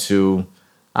going to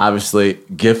obviously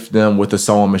gift them with a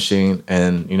sewing machine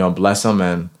and, bless them,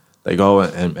 and they go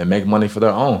and make money for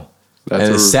their own. And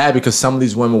it's sad because some of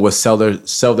these women will sell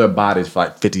their bodies for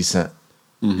like 50 cents.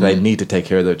 Mm-hmm. They need to take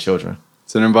care of their children.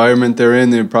 It's an environment they're in.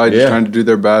 They're probably just trying to do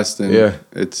their best, and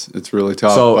it's really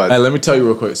tough. So let me tell you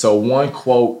real quick. So one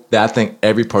quote that I think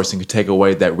every person could take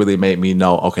away that really made me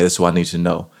know, okay, this is what I need to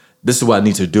know. This is what I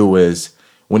need to do is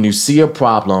when you see a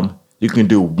problem, you can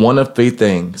do one of 3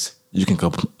 things. You can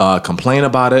complain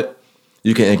about it,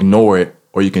 you can ignore it,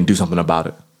 or you can do something about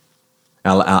it.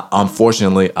 And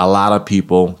unfortunately, a lot of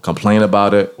people complain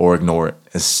about it or ignore it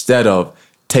instead of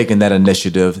taking that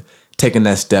initiative, taking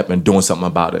that step and doing something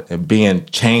about it and being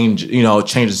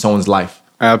changing someone's life.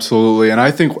 Absolutely. And I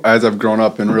think as I've grown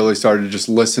up and really started to just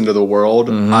listen to the world,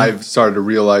 I've started to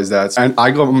realize that. And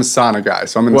I'm a sauna guy,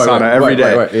 so I'm in the sauna every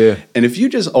day. Right, yeah. And if you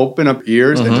just open up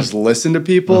ears and just listen to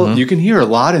people, you can hear a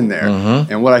lot in there.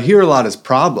 And what I hear a lot is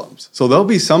problems. So there'll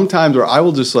be some times where I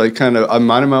will just I'm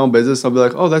minding my own business. I'll be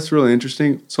like, oh, that's really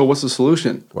interesting. So what's the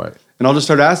solution? Right. And I'll just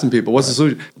start asking people, what's the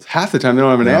solution? Half the time, they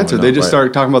don't have an answer. They just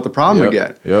start talking about the problem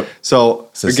again. Yep. So,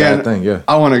 it's a sad thing,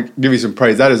 I want to give you some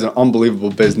praise. That is an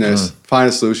unbelievable business. Find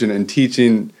a solution, and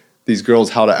teaching these girls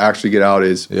how to actually get out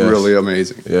is really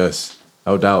amazing. Yes,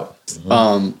 no doubt.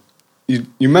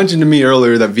 You mentioned to me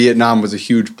earlier that Vietnam was a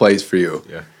huge place for you.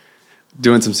 Yeah.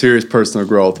 Doing some serious personal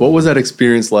growth. What was that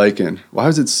experience like, and why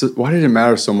did it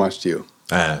matter so much to you?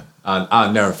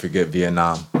 I'll never forget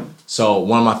Vietnam. So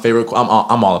one of my favorite,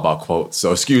 I'm all about quotes.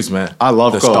 So excuse me. I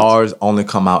love the quotes. Stars only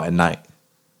come out at night.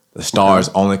 The stars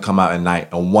only come out at night.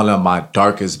 And one of my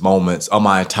darkest moments of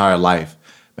my entire life,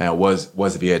 man,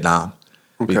 was Vietnam.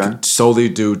 Okay. Solely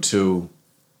due to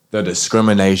the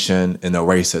discrimination and the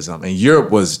racism. And Europe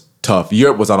was tough.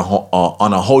 Europe was on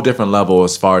a whole different level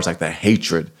as far as like the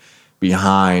hatred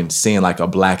behind seeing like a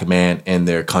black man in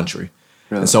their country.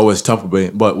 Really? And so it was tough.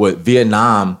 But with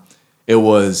Vietnam,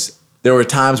 there were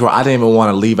times where I didn't even want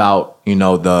to leave out,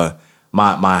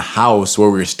 my house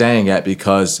where we were staying at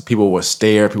because people would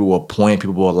stare, people would point,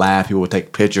 people would laugh, people would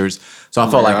take pictures. So I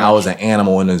felt like I was an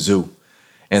animal in a zoo.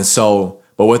 And so,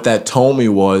 but what that told me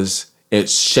was it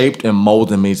shaped and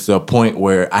molded me to the point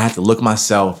where I had to look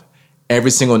myself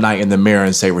every single night in the mirror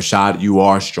and say, Rashad, you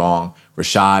are strong.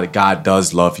 Rashad, God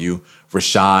does love you.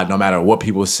 Rashad, no matter what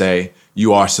people say,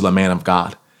 you are still a man of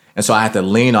God. And so I had to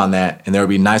lean on that, and there would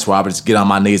be nights where I would just get on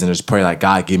my knees and just pray like,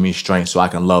 God, give me strength so I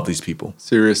can love these people.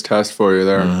 Serious test for you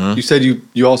there. You said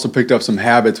you also picked up some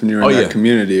habits when you were in that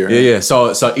community, right? Yeah.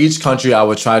 So each country I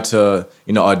would try to,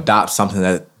 adopt something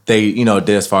that they, did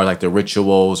as far as like the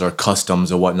rituals or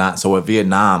customs or whatnot. So with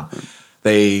Vietnam,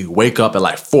 they wake up at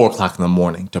like 4:00 in the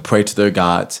morning to pray to their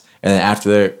gods. And then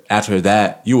after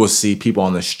that, you will see people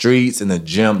on the streets, in the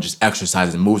gym, just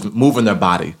exercising, moving their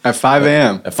body. At 5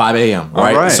 a.m.? At 5 a.m.,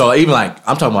 right? So even like,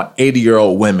 I'm talking about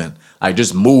 80-year-old women, like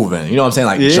just moving, you know what I'm saying?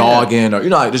 Like jogging or,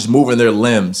 like just moving their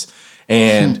limbs.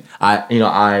 And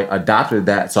I adopted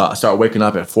that. So I started waking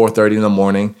up at 4:30 in the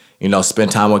morning,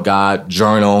 spend time with God,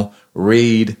 journal,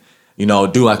 read,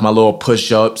 do like my little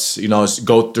push-ups,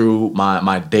 go through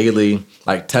my daily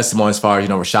like testimony as far as,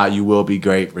 Rashad, you will be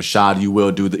great. Rashad, you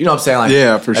will do the, you know what I'm saying?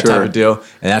 Like, for that sure. type of deal.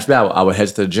 And after that, I would head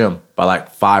to the gym by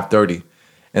like 5:30.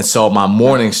 And so my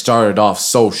morning started off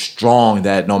so strong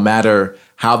that no matter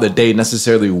how the day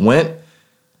necessarily went,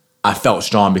 I felt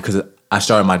strong because I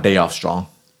started my day off strong.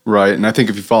 Right. And I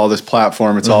think if you follow this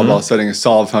platform, it's all about setting a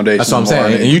solid foundation. That's what I'm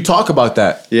saying. And you talk about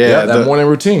that. Yeah. That morning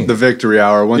routine. The victory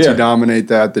hour. Once you dominate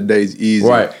that, the day's easy.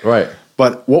 Right.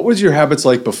 But what was your habits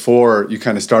like before you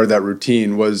kind of started that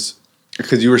routine? Was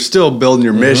because you were still building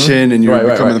your mission and you were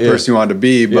becoming the person you wanted to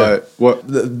be. But what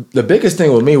the biggest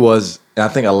thing with me was, and I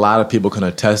think a lot of people can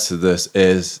attest to this,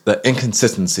 is the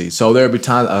inconsistency. So there would be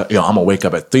times, I'm gonna wake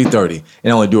up at 3:30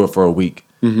 and only do it for a week.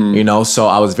 So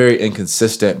I was very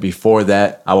inconsistent before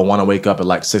that. I would want to wake up at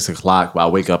like 6 o'clock, but I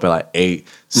wake up at like 8,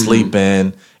 sleep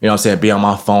in, be on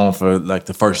my phone for like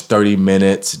the first 30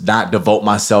 minutes, not devote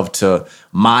myself to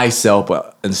myself,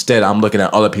 but instead I'm looking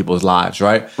at other people's lives,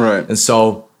 right? Right. And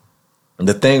so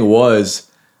the thing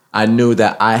was, I knew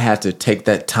that I had to take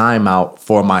that time out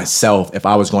for myself if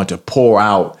I was going to pour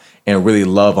out and really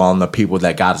love on the people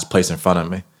that God has placed in front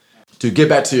of me. To get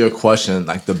back to your question,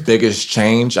 like the biggest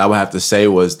change I would have to say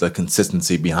was the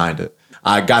consistency behind it.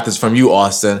 I got this from you,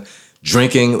 Austin,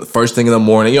 drinking first thing in the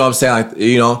morning, you know what I'm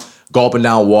saying? Like, gulping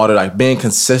down water, like being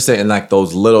consistent in like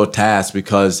those little tasks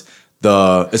because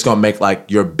it's going to make like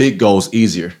your big goals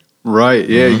easier. Right.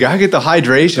 Yeah. You got to get the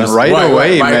hydration right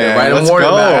away, man. Right in the morning,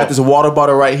 go. man. I got this water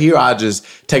bottle right here. I just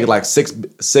take like six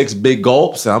big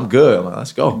gulps and I'm good. I'm like,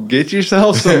 let's go. Get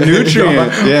yourself some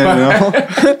nutrients.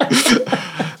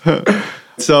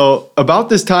 So about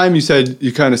this time, you said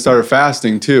you kind of started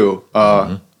fasting too.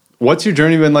 What's your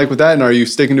journey been like with that? And are you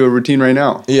sticking to a routine right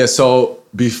now? Yeah. So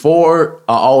before,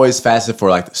 I always fasted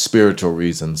for like spiritual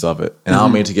reasons of it. And I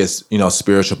don't mean to get,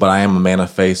 spiritual, but I am a man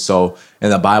of faith. So in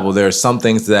the Bible, there are some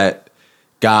things that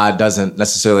God doesn't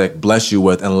necessarily bless you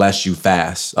with unless you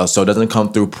fast. So it doesn't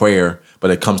come through prayer,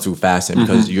 but it comes through fasting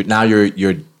because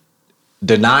you're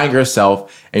denying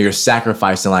yourself and you're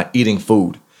sacrificing, like eating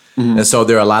food. And so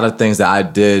there are a lot of things that I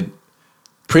did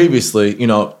previously,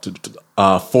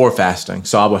 for fasting.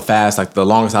 So I would fast, like the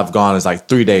longest I've gone is like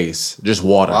 3 days, just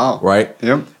water, right?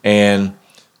 Yep. And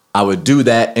I would do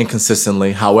that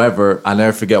inconsistently. However, I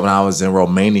never forget when I was in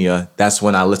Romania, that's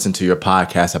when I listened to your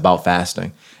podcast about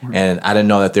fasting. And I didn't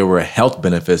know that there were health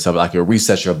benefits of it, like it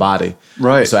resets your body.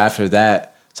 Right. So after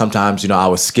that, sometimes, I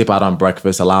would skip out on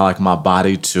breakfast, allow like my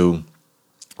body to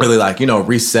really like,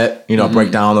 reset, break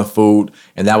down the food.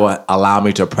 And that would allow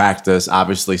me to practice,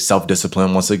 obviously,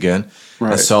 self-discipline once again.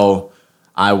 Right. And so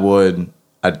I would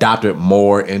adopt it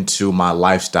more into my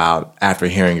lifestyle after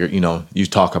hearing you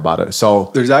talk about it.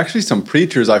 So there's actually some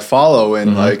preachers I follow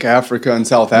in like Africa and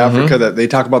South Africa that they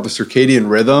talk about the circadian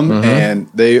rhythm and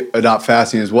they adopt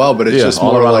fasting as well. But it's just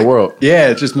all more around like, the world. Yeah,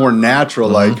 it's just more natural.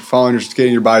 Like following your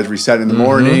circadian, your body's reset in the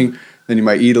morning. Then you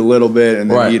might eat a little bit and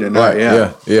then eat at night.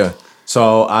 Yeah.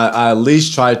 So I at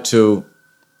least try to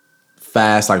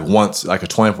fast like once, like a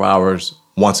 24 hours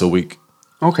once a week.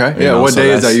 Okay. Yeah. What day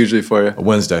is that usually for you?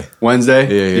 Wednesday. Wednesday?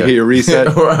 Yeah. You hit your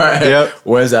reset? Right. Yep.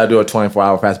 Wednesday I do a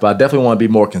 24-hour fast, but I definitely want to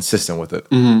be more consistent with it.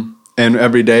 And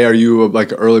every day, are you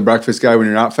like an early breakfast guy when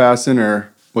you're not fasting,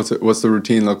 or what's the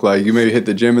routine look like? You maybe hit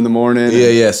the gym in the morning?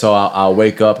 Yeah. So I'll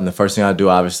wake up and the first thing I do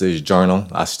obviously is journal.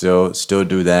 I still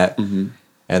do that.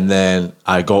 And then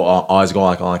I always go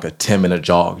like on like a 10-minute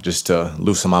jog just to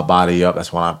loosen my body up.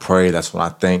 That's when I pray. That's when I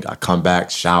think. I come back,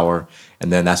 shower,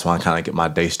 and then that's when I kind of get my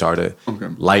day started. Okay.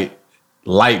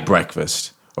 Light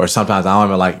breakfast, or sometimes I don't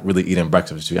even like really eating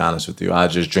breakfast. To be honest with you, I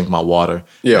just drink my water.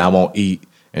 Yeah. And I won't eat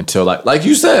until like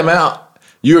you said, man.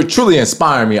 You're truly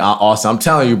inspiring me, Austin. I'm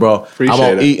telling you, bro. I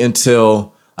won't eat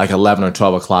until like 11 or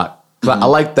 12 o'clock. I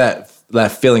like that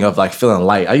feeling of like feeling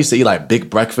light. I used to eat like big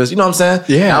breakfast. You know what I'm saying?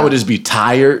 Yeah. And I would just be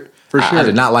tired. For sure. I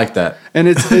did not like that. And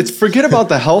it's forget about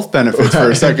the health benefits for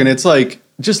a second. It's like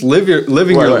just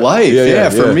living your life. Yeah.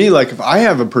 For me, like if I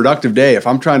have a productive day, if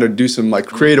I'm trying to do some like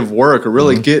creative work or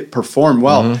really perform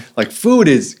well, like food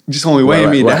is just only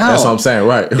weighing me down. That's what I'm saying.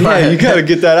 Right. Yeah. You got to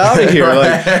get that out of here.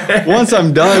 Like once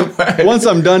I'm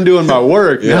done doing my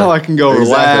work, now I can go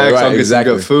relax. I'll get some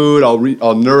good food.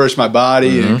 I'll nourish my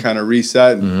body and kind of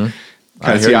reset and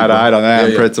kind of see eye to eye on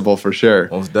that principle for sure.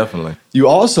 Most definitely. You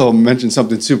also mentioned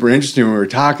something super interesting when we were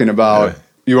talking about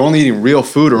you're only eating real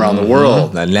food around the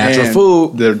world. That natural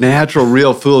food. The natural,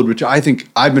 real food, which I think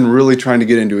I've been really trying to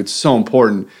get into. It's so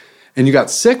important. And you got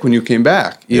sick when you came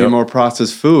back, eating more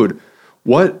processed food.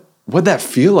 What'd that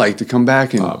feel like to come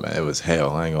back? Oh, man, it was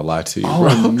hell. I ain't gonna lie to you, bro.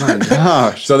 Oh, my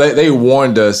gosh. So they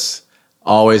warned us,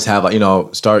 always have,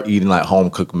 like, start eating, like,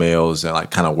 home-cooked meals and,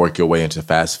 like, kind of work your way into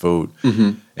fast food.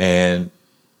 And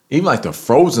even, like, the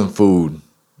frozen food,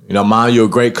 You know, mom, you're a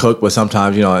great cook, but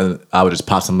sometimes, you know, and I would just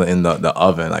pop some in the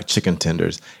oven, like chicken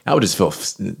tenders. I would just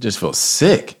feel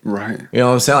sick. Right. You know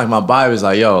what I'm saying? Like my body was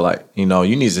like, yo, like, you know,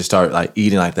 you need to start like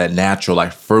eating like that natural,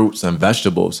 like fruits and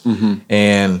vegetables.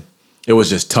 And it was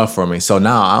just tough for me. So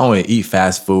now I don't eat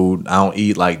fast food. I don't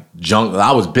eat like junk.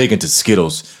 I was big into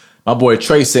Skittles. My boy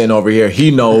Trey sitting over here,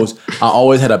 he knows I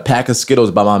always had a pack of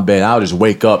Skittles by my bed. I would just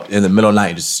wake up in the middle of the night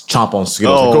and just chomp on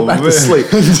Skittles and go back to sleep.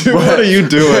 Dude, what are you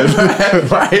doing?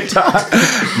 Right?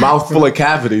 Mouth full of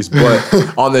cavities.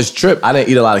 But on this trip, I didn't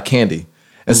eat a lot of candy.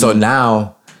 And so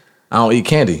now I don't eat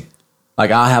candy.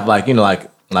 Like I'll have like, you know,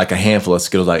 like a handful of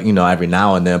Skittles, like, you know, every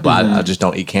now and then, but I just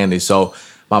don't eat candy. So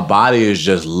my body is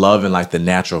just loving like the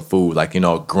natural food, like, you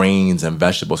know, greens and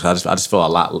vegetables. I just feel a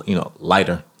lot, you know,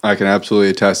 lighter. I can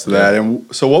absolutely attest to that.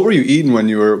 And so what were you eating when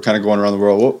you were kind of going around the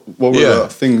world? What were the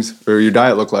things or your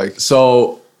diet look like?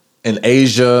 So in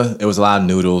Asia, it was a lot of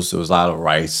noodles. It was a lot of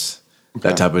rice,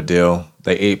 that type of deal.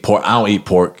 They ate pork. I don't eat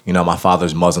pork. You know, my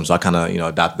father's Muslim, so I kind of, you know,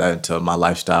 adopted that into my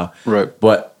lifestyle. Right.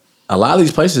 But a lot of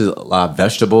these places, a lot of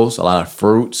vegetables, a lot of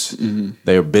fruits.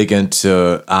 They're big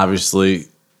into, obviously,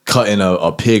 cutting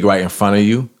a pig right in front of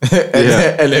you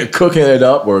and then cooking it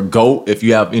up, or a goat if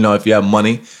you have, you know, if you have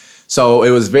money. So it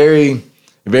was very,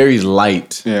 very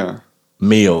light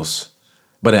meals.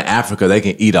 But in Africa, they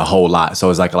can eat a whole lot. So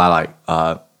it's like a lot of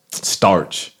like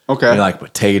starch. Okay. You know, like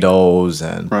potatoes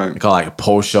and they call it like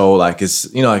posho. Like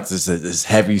it's, you know, like this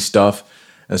heavy stuff.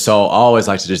 And so I always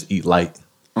like to just eat light.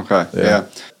 Okay. Yeah.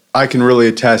 I can really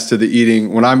attest to the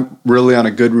eating. When I'm really on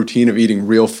a good routine of eating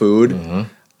real food,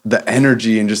 the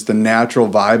energy and just the natural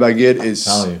vibe I get is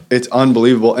it's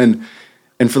unbelievable.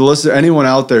 And for the listener, anyone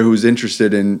out there who's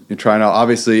interested in trying out,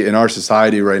 obviously in our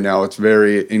society right now, it's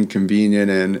very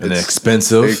inconvenient and it's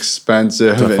expensive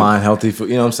to find healthy food.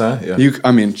 You know what I'm saying? Yeah.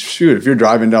 I mean, shoot, if you're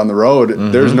driving down the road,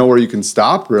 there's nowhere you can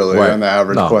stop really on the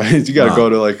average place. You got to go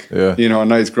to like, you know, a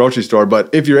nice grocery store. But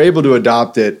if you're able to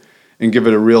adopt it and give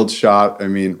it a real shot, I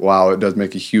mean, wow, it does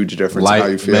make a huge difference in how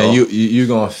you feel. Man, you're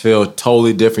going to feel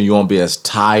totally different. You won't be as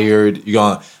tired. You're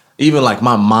going to, even like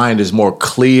my mind is more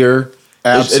clear.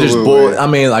 Absolutely. I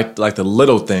mean, like the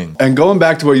little thing. And going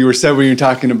back to what you were said when you were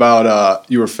talking about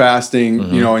you were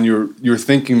fasting, you know, and you were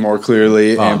thinking more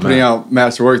clearly and putting out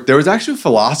master work. There was actually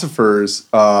philosophers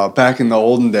back in the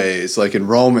olden days, like in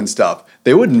Rome and stuff.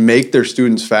 They would make their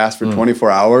students fast for 24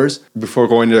 hours before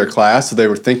going to their class, so they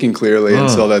were thinking clearly and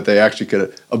so that they actually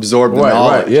could absorb the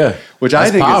knowledge. Yeah, which I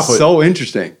think is so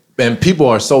interesting. And people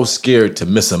are so scared to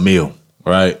miss a meal.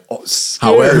 Right. Oh,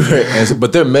 however,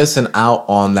 but they're missing out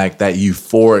on like that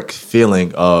euphoric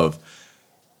feeling of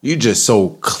you just so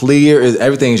clear.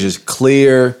 Everything's just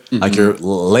clear. Like you're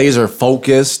laser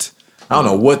focused. I don't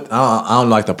know what I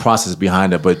don't like the process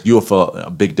behind it, but you'll feel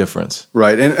a big difference.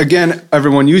 Right. And again,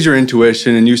 everyone use your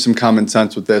intuition and use some common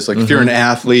sense with this. Like if you're an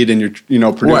athlete and you're, you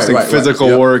know, producing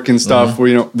physical work and stuff where,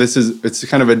 you know, it's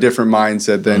kind of a different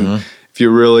mindset than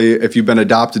if you've been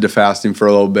adopted to fasting for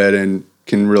a little bit and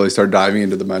can really start diving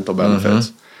into the mental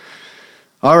benefits.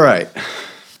 All right.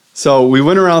 So we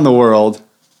went around the world.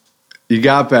 You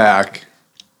got back.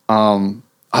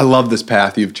 I love this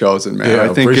path you've chosen, man. Yeah, I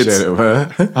appreciate it,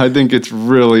 man. I think it's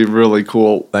really, really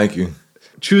cool. Thank you.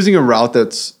 Choosing a route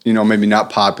that's, you know, maybe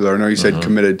not popular. I know you said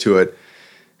committed to it.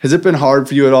 Has it been hard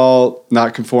for you at all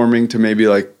not conforming to maybe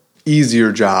like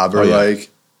easier job or like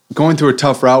going through a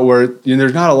tough route where, you know,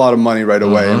 there's not a lot of money right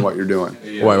away in what you're doing?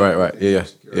 Right.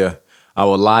 Yeah. I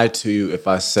would lie to you if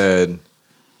I said,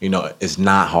 you know, it's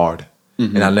not hard.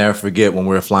 And I'll never forget when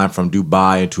we were flying from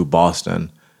Dubai into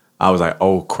Boston, I was like,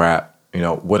 oh crap, you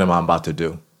know, what am I about to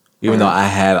do? Even though I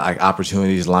had like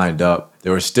opportunities lined up,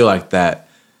 there was still like that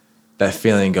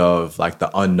feeling of like the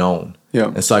unknown.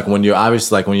 Yeah. It's like when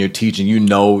you're teaching, you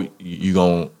know, you're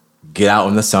going to get out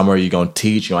in the summer, you're going to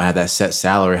teach, you're going to have that set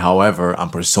salary. However, I'm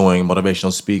pursuing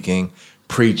motivational speaking,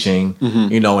 preaching,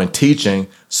 you know, and teaching.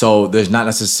 So there's not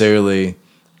necessarily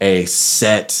a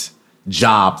set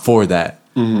job for that.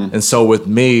 And so with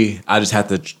me, I just have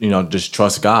to, you know, just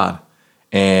trust God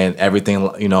and everything,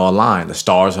 you know, align. The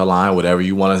stars align, whatever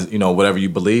you want to, you know, whatever you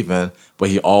believe in. But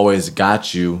he always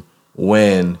got you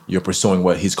when you're pursuing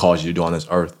what he's called you to do on this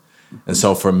earth. And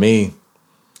so for me,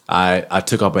 I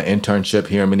took up an internship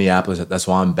here in Minneapolis. That's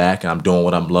why I'm back and I'm doing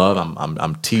what I love.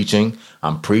 I'm teaching,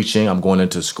 I'm preaching, I'm going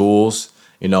into schools,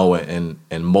 you know, and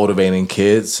motivating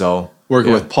kids. So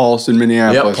working with Pulse in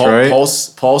Minneapolis, right?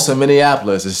 Pulse in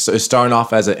Minneapolis. It's starting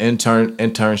off as an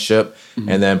internship,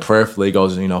 and then prayerfully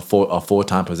goes, you know, a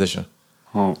full-time position.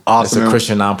 Oh, awesome! It's a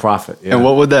Christian nonprofit. Yeah. And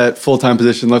what would that full-time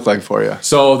position look like for you?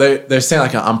 So they're saying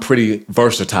like I'm pretty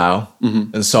versatile,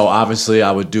 and so obviously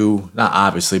I would do, not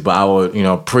obviously, but I would, you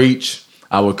know, preach.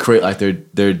 I would create like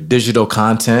their digital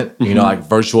content, you know, like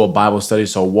virtual Bible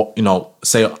studies. So, you know,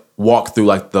 say walk through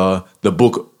like the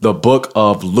book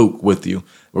of Luke with you.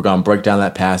 We're going to break down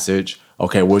that passage.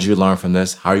 Okay, what did you learn from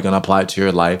this? How are you going to apply it to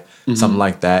your life? Something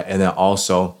like that. And then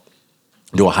also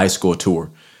do a high school tour.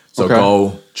 So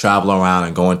go travel around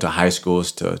and go into high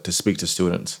schools to speak to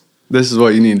students. This is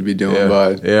what you need to be doing,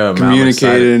 bud. Yeah,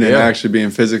 communicating and actually being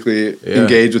physically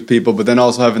engaged with people, but then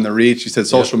also having the reach. You said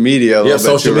social media a little bit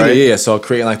social too, media, right? yeah. So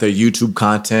creating like their YouTube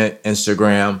content,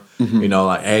 Instagram, you know,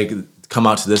 like, hey, come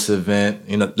out to this event,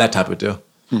 you know, that type of deal.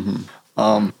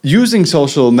 Using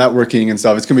social networking and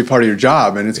stuff, it's going to be part of your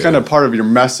job, and it's kind of part of your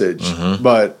message.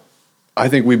 But I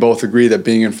think we both agree that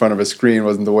being in front of a screen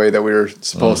wasn't the way that we were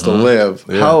supposed to live.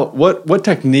 Yeah. What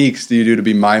techniques do you do to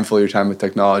be mindful of your time with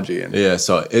technology?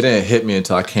 So it didn't hit me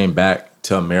until I came back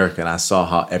to America and I saw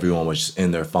how everyone was just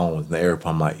in their phone with the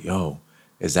airplane. I'm like, yo,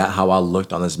 is that how I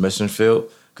looked on this mission field?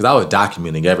 Because I was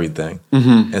documenting everything.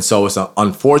 And so it's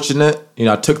unfortunate. You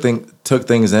know, I took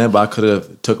things in, but I could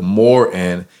have took more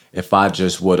in if I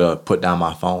just would have put down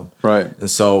my phone. Right. And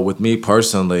so with me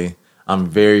personally, I'm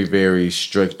very, very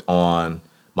strict on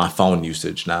my phone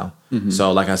usage now.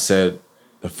 So like I said,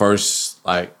 the first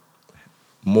the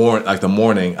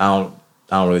morning, I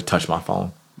don't really touch my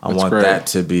phone. I want that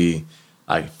to be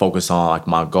like focus on like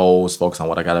my goals, focus on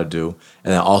what I gotta do.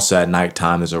 And then also at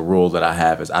nighttime, there's a rule that I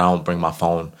have is I don't bring my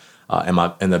phone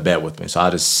in the bed with me. So I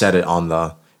just set it on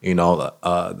the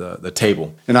the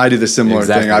table. And I do the similar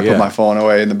thing. I put my phone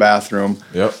away in the bathroom.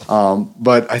 Yep.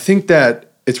 But I think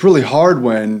that it's really hard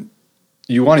when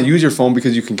you want to use your phone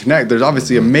because you can connect. There's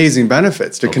obviously amazing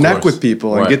benefits to connect with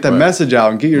people and get that message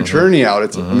out and get your journey out.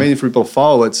 It's amazing for people to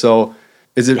follow it. So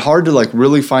is it hard to like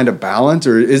really find a balance,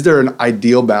 or is there an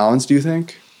ideal balance, do you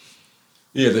think?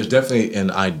 Yeah, there's definitely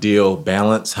an ideal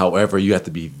balance. However, you have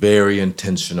to be very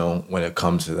intentional when it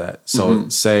comes to that. So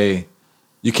say,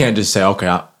 you can't just say,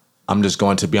 okay, I'm just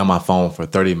going to be on my phone for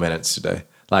 30 minutes today.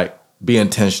 Like, be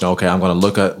intentional. Okay, I'm going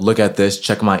to look at this,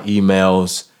 check my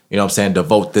emails, you know what I'm saying,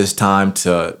 devote this time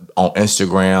to on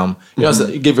Instagram. You know, so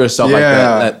you give yourself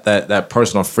like that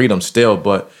personal freedom still,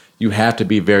 but you have to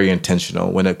be very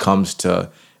intentional when it comes to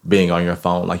being on your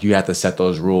phone. Like, you have to set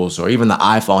those rules. Or even the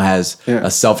iPhone has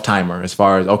a self-timer as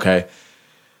far as, okay,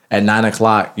 at 9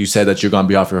 o'clock, you said that you're going to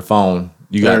be off your phone.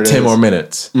 You got 10 more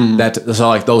minutes. So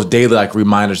like those daily like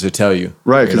reminders to tell you.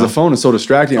 Right, because the phone is so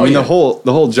distracting. I mean, the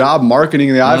whole job marketing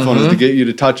of the iPhone is to get you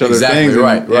to touch other things.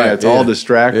 Right. It's all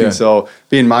distracting. Yeah. So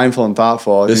being mindful and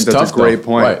thoughtful, I think that's a great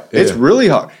point. Right. It's really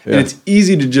hard. Yeah. And it's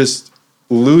easy to just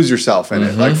lose yourself in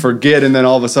it. Like forget, and then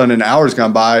all of a sudden an hour's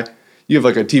gone by. You have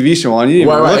like a TV show on. You didn't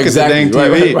even look at the dang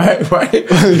TV. Right.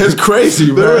 It's crazy,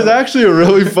 man. There was actually a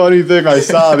really funny thing I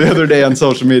saw the other day on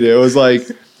social media. It was like,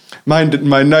 my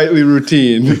nightly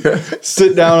routine: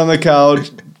 sit down on the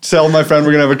couch, tell my friend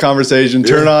we're gonna have a conversation,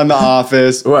 turn on The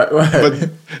Office,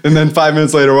 and then 5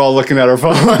 minutes later we're all looking at our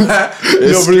phones.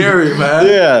 It's scary, man.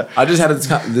 Yeah, I just had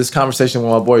this conversation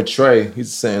with my boy Trey.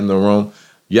 He's sitting in the room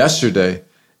yesterday,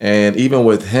 and even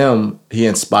with him, he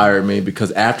inspired me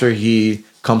because after he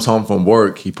comes home from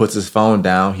work, he puts his phone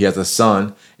down. He has a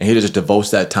son, and he just devotes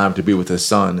that time to be with his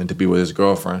son and to be with his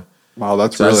girlfriend. Wow,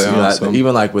 that's really awesome.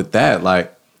 Even like with that,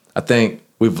 like, I think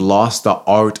we've lost the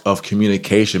art of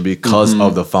communication because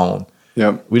of the phone.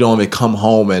 Yep. We don't even come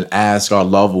home and ask our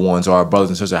loved ones or our brothers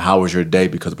and sisters, how was your day?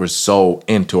 Because we're so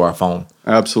into our phone.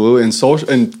 Absolutely.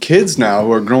 And kids now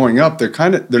who are growing up,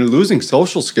 they're losing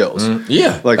social skills.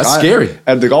 Yeah, like that's scary.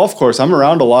 At the golf course, I'm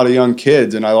around a lot of young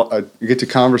kids, and I get to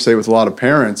conversate with a lot of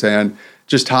parents, and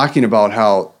just talking about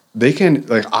how they can,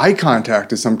 like, eye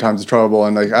contact is sometimes trouble,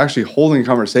 and like actually holding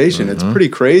conversation. It's pretty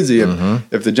crazy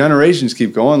if the generations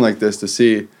keep going like this to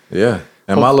see. Yeah.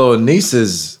 And my little niece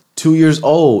is 2 years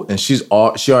old, and she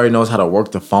already knows how to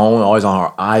work the phone, always on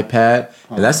her iPad.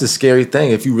 And that's the scary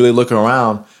thing. If you really look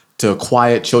around to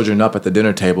quiet children up at the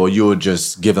dinner table, you would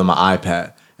just give them an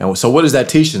iPad. And so what is that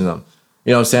teaching them?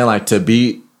 You know what I'm saying? Like to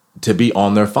be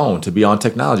on their phone, to be on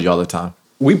technology all the time.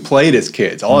 We played as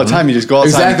kids all the time. You just go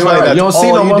outside and play. Right. You don't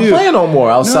see no one playing no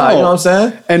more outside. No. You know what I'm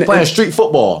saying? And playing street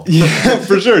football. Yeah,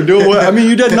 for sure.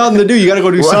 You got nothing to do. You got to go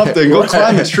do something. Go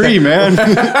climb a tree, man.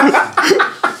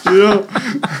 You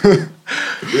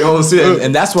don't see it.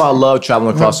 And that's why I love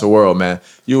traveling across the world, man.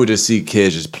 You would just see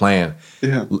kids just playing.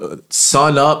 Yeah.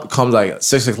 Sun up comes like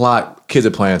 6 o'clock. Kids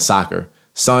are playing soccer.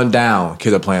 Sun down,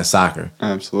 kids are playing soccer.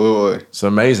 Absolutely. It's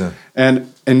amazing.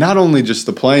 And not only just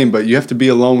the playing, but you have to be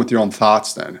alone with your own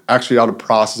thoughts then. Actually how to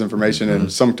process information, and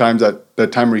sometimes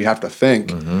that time where you have to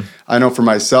think. I know for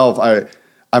myself,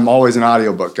 I'm always an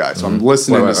audiobook guy, so I'm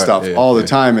listening to stuff all the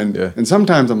time. And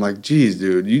sometimes I'm like, geez,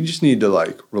 dude, you just need to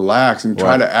like relax and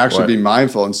try to actually be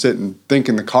mindful and sit and think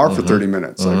in the car for 30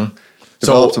 minutes. Like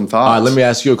develop some thoughts. Let me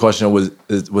ask you a question.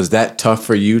 Was that tough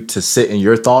for you to sit in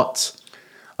your thoughts?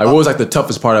 Like what was like the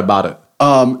toughest part about it?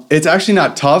 It's actually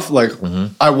not tough. Like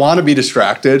I want to be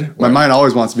distracted. My mind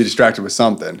always wants to be distracted with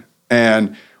something.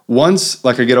 And once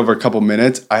like I get over a couple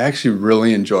minutes, I actually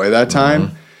really enjoy that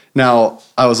time. Now,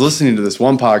 I was listening to this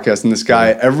one podcast, and this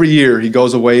guy, every year, he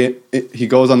goes away, he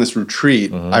goes on this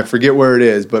retreat. I forget where it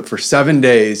is, but for 7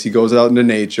 days, he goes out into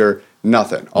nature,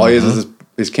 nothing. All he has is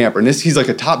his camper. And he's like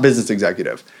a top business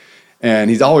executive, and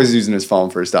he's always using his phone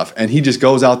for his stuff. And he just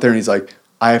goes out there, and he's like,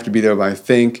 I have to be there when I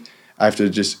think. I have to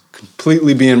just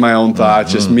completely be in my own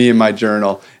thoughts, just me and my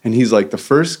journal. And he's like, the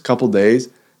first couple days,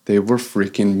 they were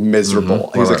freaking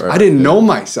miserable. He's like, I didn't know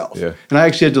myself. And I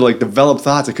actually had to like develop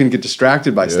thoughts. I couldn't get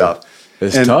distracted by stuff.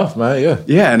 It's tough, man.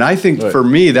 Yeah. And I think for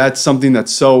me, that's something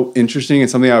that's so interesting and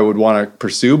something I would want to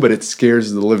pursue, but it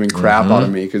scares the living crap out of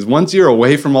me. Because once you're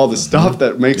away from all the stuff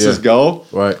that makes us go,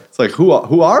 it's like, who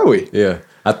are we? Yeah.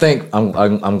 I think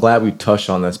I'm glad we touched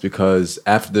on this because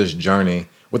after this journey,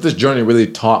 what this journey really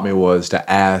taught me was to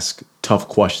ask tough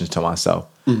questions to myself.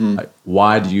 Like,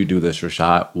 why do you do this,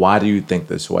 Rashad? Why do you think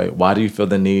this way? Why do you feel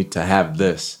the need to have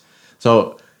this?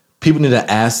 So people need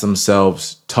to ask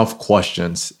themselves tough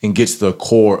questions and get to the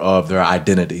core of their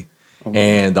identity.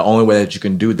 And the only way that you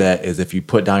can do that is if you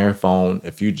put down your phone,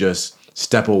 if you just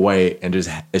step away and it's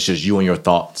just you and your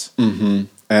thoughts. And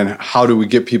how do we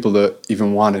get people to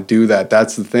even want to do that?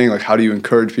 That's the thing. Like, how do you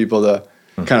encourage people to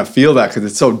kind of feel that? Because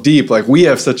it's so deep. Like, we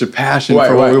have such a passion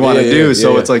for what we want to do.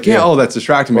 So it's like, oh, that's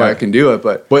distracting me. I can do it.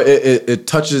 But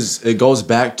it goes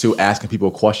back to asking people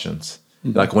questions.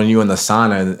 Like when you're in the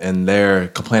sauna and they're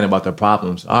complaining about their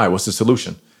problems. All right, what's the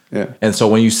solution? And so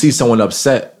when you see someone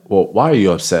upset, well, why are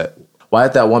you upset? Why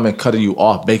did that woman cutting you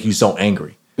off make you so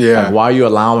angry? Like, why are you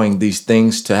allowing these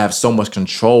things to have so much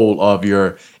control of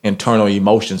your internal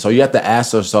emotions? So you have to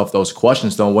ask yourself those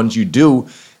questions. So once you do,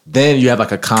 then you have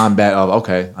like a combat of,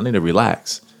 okay, I need to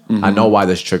relax. I know why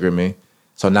this triggered me.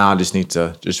 So now I just need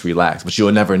to just relax. But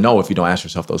you'll never know if you don't ask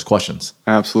yourself those questions.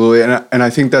 Absolutely. And I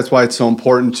think that's why it's so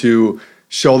important to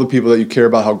show the people that you care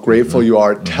about how grateful you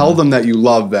are. Tell them that you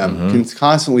love them. Can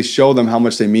constantly show them how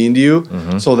much they mean to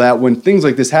you so that when things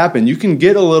like this happen, you can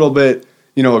get a little bit,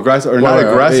 aggressive, or not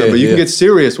aggressive, but you can get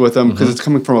serious with them because it's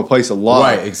coming from a place of love.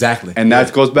 Right, exactly. And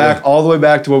that goes back all the way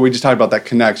back to what we just talked about, that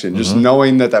connection. Just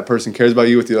knowing that person cares about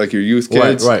you with like your youth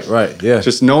kids. Right, yeah.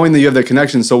 Just knowing that you have that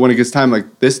connection. So when it gets time,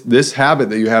 like this habit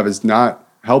that you have is not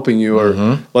helping you,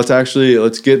 or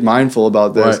let's get mindful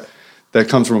about this. That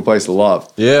comes from a place of love.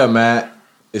 Yeah, man.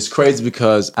 It's crazy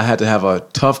because I had to have a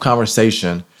tough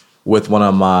conversation with one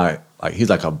of my, he's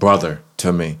like a brother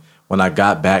to me. When I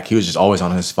got back, he was just always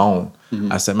on his phone.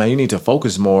 I said, man, you need to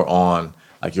focus more on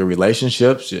like your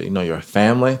relationships, your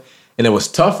family. And it was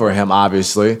tough for him,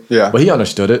 obviously. But he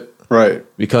understood it. Right.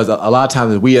 Because a lot of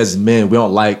times we as men, we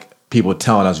don't like people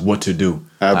telling us what to do.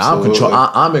 Absolutely.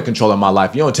 I'm in control of my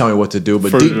life. You don't tell me what to do.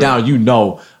 But deep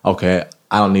down, okay,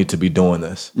 I don't need to be doing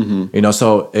this.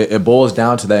 So it boils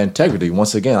down to that integrity.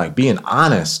 Once again, like being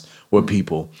honest with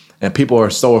people. And people are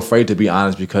so afraid to be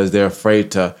honest because they're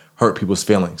afraid to hurt people's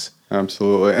feelings.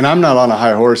 Absolutely. And I'm not on a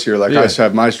high horse here. Like I just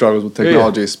have my struggles with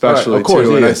technology, especially of course,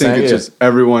 too. And I think it's just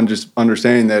everyone just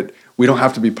understanding that we don't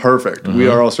have to be perfect. We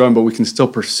are all struggling, but we can still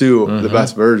pursue the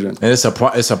best version. And it's a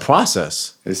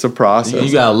process. It's a process.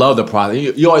 You gotta love the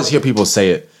process. You always hear people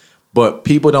say it, but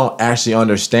people don't actually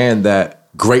understand that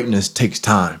greatness takes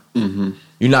time.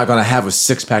 You're not gonna have a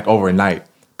six-pack overnight.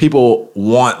 People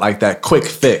want like that quick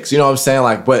fix. You know what I'm saying?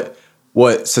 Like, but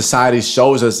what society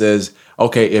shows us is,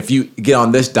 okay, if you get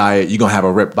on this diet, you're gonna have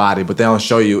a ripped body. But they don't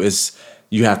show you is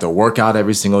you have to work out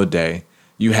every single day.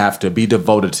 You have to be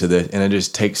devoted to this, and it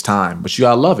just takes time. But you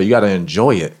gotta love it. You gotta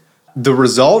enjoy it. The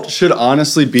result should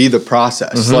honestly be the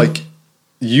process. Like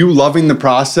you loving the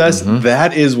process,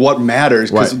 that is what matters.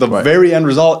 Because the very end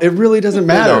result, it really doesn't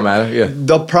matter. It don't matter,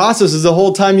 The process is the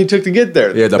whole time you took to get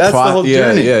there. Yeah, that's the whole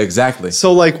journey. Yeah, exactly.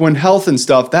 So like when health and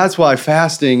stuff, that's why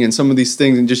fasting and some of these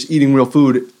things and just eating real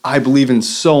food, I believe in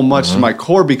so much to my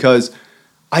core because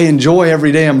I enjoy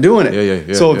every day I'm doing it.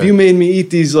 Yeah, so if you made me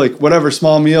eat these like whatever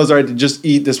small meals, or I had to just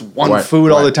eat this one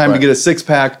food all the time to get a six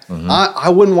pack, I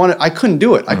wouldn't want it. I couldn't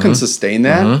do it. I couldn't sustain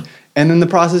that. And in the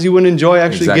process, you wouldn't enjoy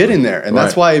actually getting there. And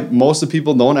that's why most of the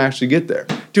people don't actually get there.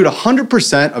 Dude,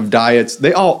 100% of diets,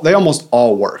 they almost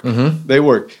all work. They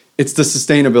work. It's the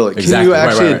sustainability. Can you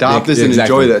actually adopt this and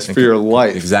enjoy this for your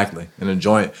life? Exactly. And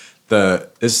enjoy it.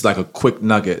 This is like a quick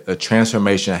nugget. The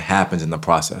transformation happens in the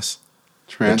process.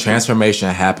 The transformation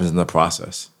happens in the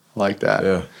process. Like that.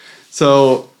 Yeah.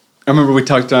 So I remember we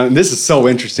talked on, and this is so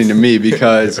interesting to me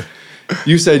because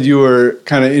you said you were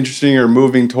kind of interesting or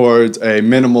moving towards a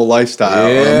minimal lifestyle,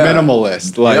 or a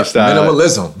minimalist lifestyle.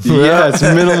 Minimalism. Yes,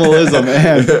 minimalism.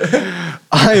 And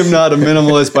I am not a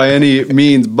minimalist by any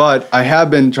means, but I have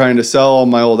been trying to sell all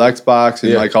my old Xbox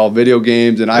and like all video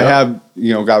games, and I have,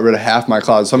 got rid of half my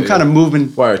closet. So I'm kind of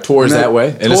moving towards that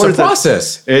way. And it's a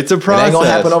process. It's a process. It ain't gonna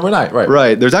happen overnight. Right.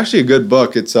 Right. There's actually a good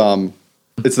book. It's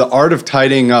The Art of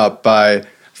Tidying Up by,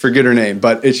 forget her name,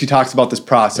 but she talks about this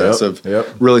process of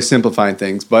really simplifying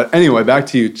things. But anyway, back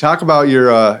to you. Talk about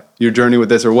your journey with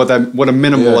this, or what a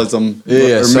minimalism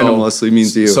minimalistically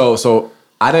means to you. So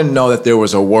I didn't know that there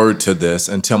was a word to this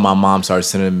until my mom started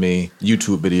sending me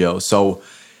YouTube videos. So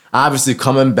obviously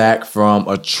coming back from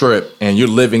a trip and you're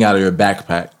living out of your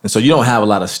backpack, and so you don't have a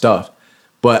lot of stuff.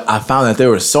 But I found that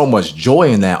there was so much joy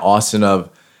in that, Austin,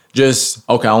 of just,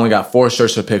 okay, I only got 4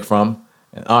 shirts to pick from.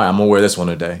 And, all right, I'm gonna wear this one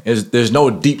today. There's no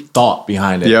deep thought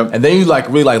behind it. Yep. And then you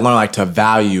really learn to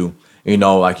value,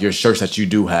 your shirts that you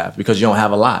do have, because you don't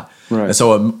have a lot. Right. And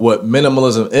so what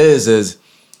minimalism is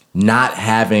not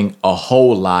having a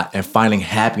whole lot and finding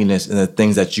happiness in the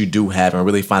things that you do have and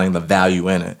really finding the value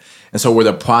in it. And so where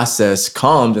the process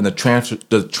comes and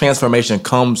the transformation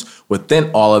comes within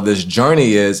all of this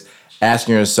journey is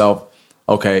asking yourself,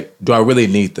 okay, do I really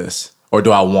need this? Or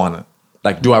do I want it?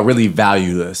 Like, do I really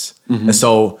value this? Mm-hmm. And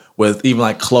so with even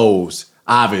like clothes,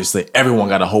 obviously everyone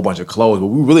got a whole bunch of clothes, but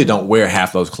we really don't wear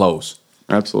half those clothes.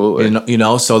 Absolutely.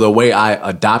 So the way I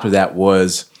adopted that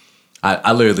was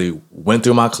I literally went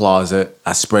through my closet.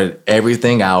 I spread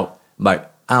everything out. Like,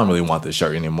 I don't really want this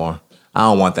shirt anymore. I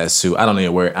don't want that suit. I don't need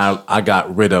to wear it. I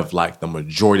got rid of like the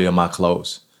majority of my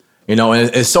clothes. And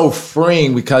it's so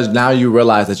freeing because now you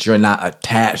realize that you're not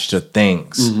attached to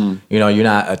things. Mm-hmm. You're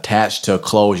not attached to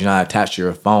clothes. You're not attached to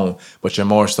your phone, but you're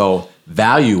more so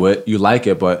value it. You like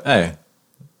it, but hey,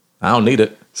 I don't need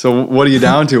it. So what are you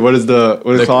down to? What is the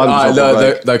closet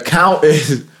like? The count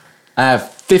is I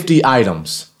have 50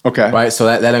 items. Okay. Right. So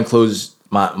that includes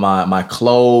my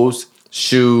clothes,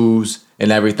 shoes,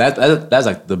 and everything. That's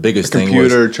like the biggest thing.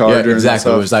 Computer, charger, yeah,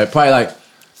 exactly. And it was like probably like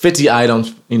 50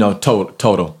 items,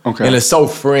 total. Okay. And it's so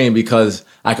freeing because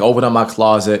I can open up my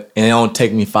closet and it don't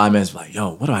take me 5 minutes. Like,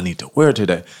 yo, what do I need to wear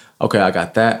today? Okay, I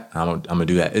got that. I'm gonna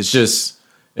do that. It's just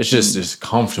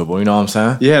comfortable. You know what I'm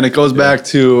saying? Yeah, and it goes back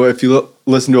to, if you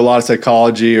listen to a lot of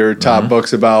psychology or top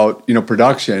books about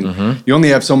production, you only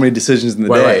have so many decisions in the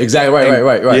day. Right, exactly.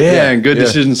 Right. Yeah, and good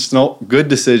decisions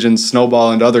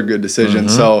snowball into other good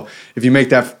decisions. So if you make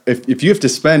that, if you have to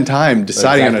spend time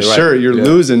deciding on a shirt, you're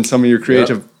losing some of your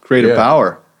creative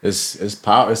power. It's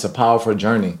power. It's a powerful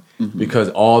journey because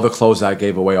all the clothes I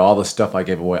gave away, all the stuff I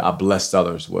gave away, I blessed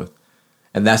others with,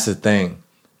 and that's the thing.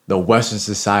 The Western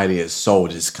society is so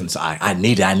just I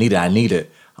need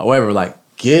it. However, like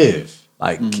give.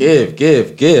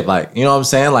 Give. Like, you know what I'm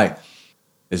saying? Like,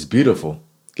 it's beautiful.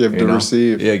 Give to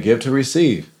receive. Yeah, give to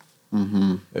receive.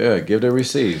 Mm-hmm. Yeah, give to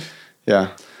receive. Yeah.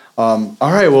 All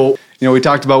right. Well, we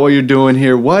talked about what you're doing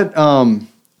here. What are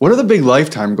the big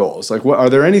lifetime goals? Like, are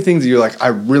there any things that you're like, I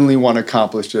really want to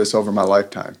accomplish this over my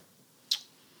lifetime?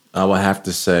 I would have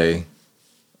to say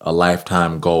a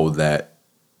lifetime goal that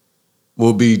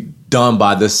will be done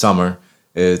by this summer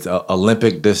is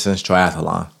Olympic distance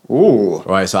triathlon. Ooh.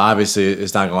 Right. So obviously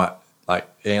it's not going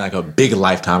it ain't like a big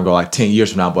lifetime goal, like 10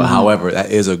 years from now. But however,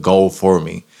 that is a goal for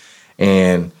me.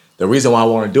 And the reason why I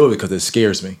want to do it is because it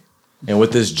scares me. And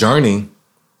with this journey,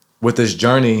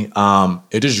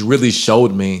 it just really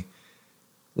showed me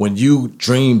when you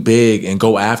dream big and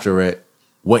go after it,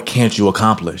 what can't you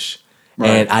accomplish? Right.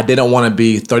 And I didn't want to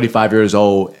be 35 years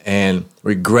old and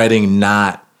regretting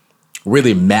not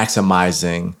really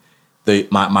maximizing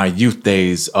my youth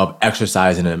days of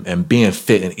exercising and being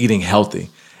fit and eating healthy.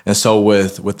 And so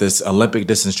with this Olympic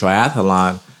distance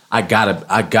triathlon, I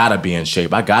gotta be in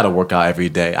shape. I gotta work out every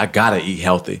day. I gotta eat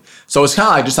healthy. So it's kind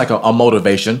of like just like a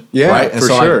motivation, right? And for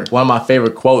so sure. Like, one of my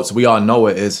favorite quotes, we all know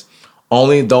it, is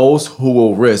only those who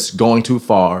will risk going too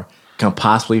far can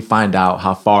possibly find out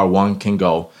how far one can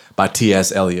go, by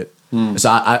T.S. Eliot. So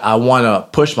I want to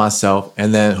push myself,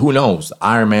 and then who knows?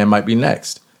 Iron Man might be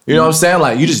next. You know what I'm saying?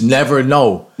 Like, you just never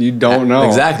know. You don't know.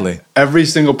 Exactly. Every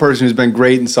single person who's been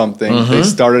great in something, they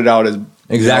started out as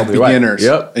beginners. Right.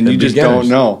 Yep. And you just don't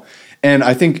know. And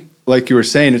I think, like you were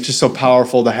saying, it's just so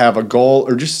powerful to have a goal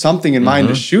or just something in mind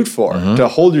to shoot for, to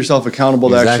hold yourself accountable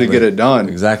to actually get it done.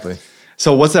 Exactly.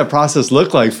 So what's that process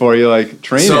look like for you, like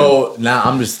training? So now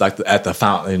I'm just like at the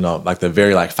the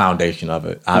very foundation of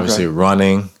it. Obviously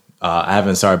running. I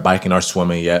haven't started biking or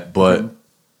swimming yet, but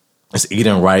it's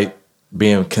eating right,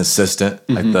 being consistent,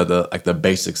 like the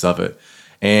basics of it.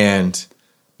 And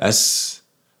that's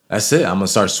it. I'm gonna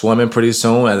start swimming pretty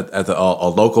soon at a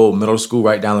local middle school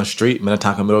right down the street,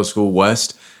 Minnetonka Middle School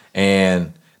West,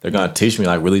 and they're gonna teach me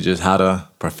like really just how to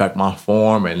perfect my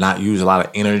form and not use a lot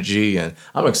of energy. And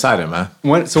I'm excited, man.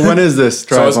 When is this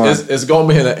triathlon? So it's gonna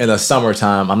be in the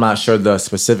summertime. I'm not sure the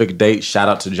specific date. Shout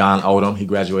out to John Odom. He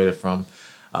graduated from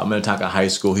Minnetonka High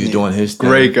School. He's doing his thing.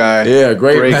 Great guy. Yeah,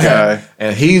 great man. Guy.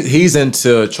 And he's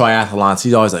into triathlons.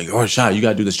 He's always like, "Oh, Shot, you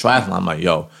gotta do this triathlon." I'm like,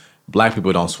 "Yo, black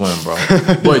people don't swim, bro."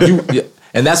 But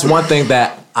and that's one thing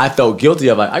that I felt guilty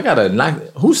of. Like, I gotta not.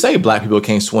 Who say black people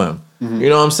can't swim? You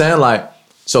know what I'm saying? Like,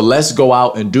 so let's go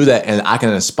out and do that, and I can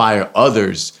inspire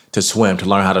others to swim, to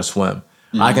learn how to swim.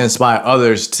 I can inspire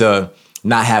others to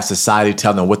not have society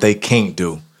tell them what they can't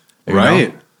do. You right.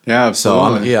 know? Yeah,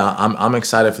 absolutely. So I'm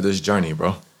excited for this journey,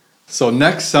 bro. So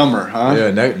next summer, huh?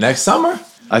 Yeah, next summer.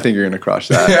 I think you're gonna crush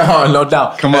that. Yeah, no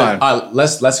doubt. Come on.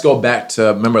 Let's go back to,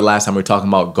 remember last time we were talking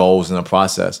about goals in the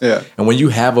process. Yeah. And when you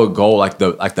have a goal, like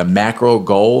the macro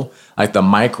goal, like the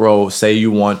micro, say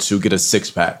you want to get a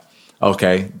 6-pack.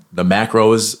 Okay, the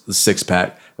macro is the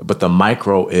 6-pack, but the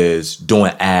micro is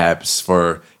doing abs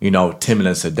for 10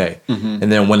 minutes a day.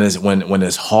 And then when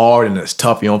it's hard and it's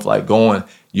tough, you don't feel like going,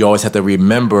 you always have to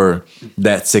remember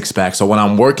that 6-pack. So when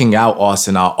I'm working out,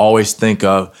 Austin, I always think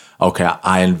of, okay,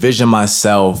 I envision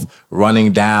myself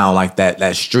running down like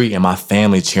that street and my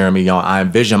family cheering me on. I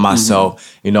envision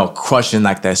myself, crushing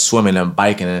like that swimming and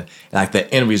biking and like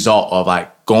the end result of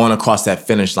like going across that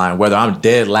finish line, whether I'm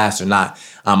dead last or not,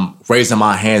 I'm raising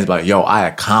my hands like, yo, I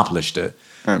accomplished it.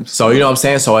 So you know what I'm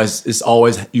saying? So it's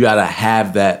always, you gotta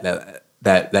have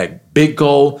that big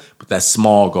goal, but that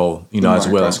small goal, as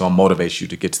well. It's gonna motivate you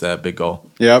to get to that big goal.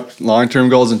 Yep, long-term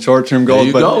goals and short-term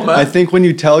goals. There you go, man. I think when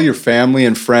you tell your family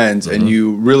and friends and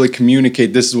you really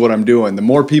communicate, this is what I'm doing, the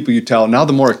more people you tell, now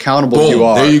the more accountable you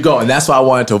are. There you go. And that's why I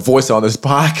wanted to voice it on this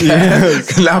podcast.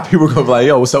 Yes. Now people are gonna be like,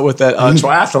 yo, what's up with that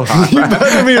triathlon? You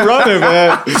better be running,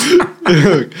 man.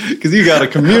 Because you got a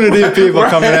community of people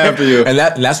coming after you. And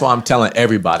that's why I'm telling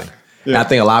everybody. Yeah. And I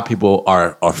think a lot of people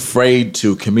are afraid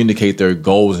to communicate their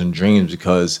goals and dreams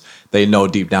because they know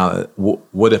deep down,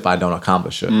 what if I don't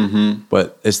accomplish it?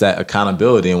 But it's that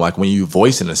accountability. And like when you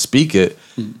voice it and speak it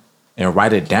and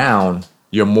write it down,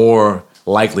 you're more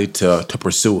likely to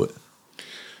pursue it.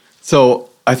 So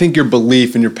I think your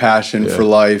belief and your passion for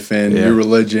life and your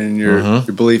religion, your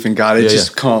belief in God,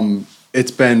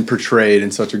 it's been portrayed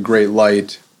in such a great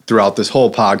light throughout this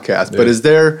whole podcast. But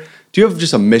do you have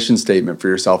just a mission statement for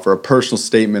yourself or a personal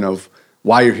statement of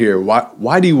why you're here?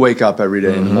 Why do you wake up every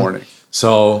day in the morning?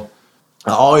 So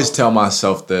I always tell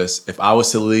myself this: if I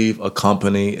was to leave a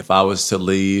company, if I was to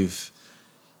leave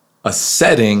a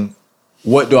setting,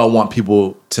 what do I want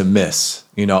people to miss,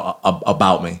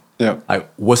 about me? Yeah. Like,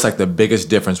 what's like the biggest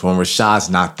difference when Rashad's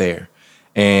not there?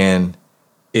 And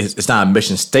it's not a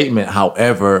mission statement.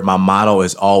 However, my motto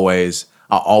is always,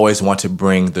 I always want to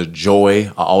bring the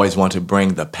joy. I always want to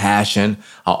bring the passion.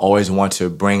 I always want to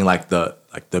bring like the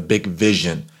big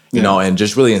vision, you know, and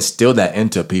just really instill that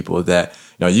into people that,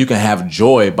 you can have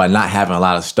joy by not having a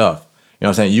lot of stuff. You know what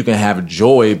I'm saying? You can have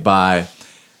joy by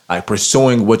like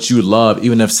pursuing what you love,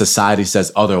 even if society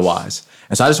says otherwise.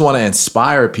 And so I just want to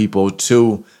inspire people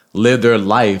to live their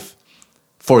life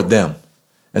for them.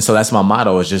 And so that's my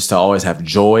motto, is just to always have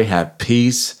joy, have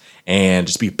peace, and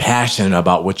just be passionate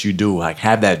about what you do. Like,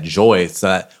 have that joy so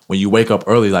that when you wake up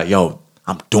early, like, yo,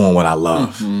 I'm doing what I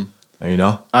love.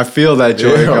 I feel that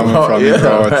joy coming from you,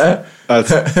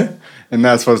 bro. And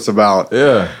that's what it's about.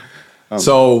 Yeah.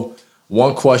 So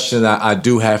one question that I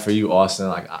do have for you, Austin,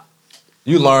 like,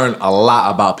 you learn a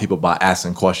lot about people by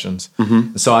asking questions.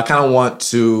 So I kind of want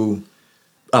to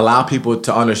allow people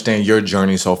to understand your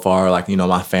journey so far, like,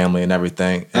 my family and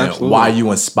everything, and why you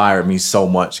inspired me so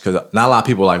much. Because not a lot of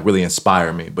people like really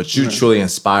inspire me, but you truly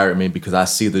inspired me because I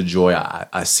see the joy,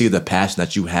 I see the passion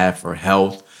that you have for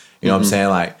health. You know what I'm saying?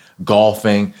 Like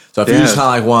golfing. So if you just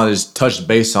kind of like want to just touch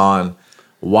base on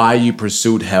why you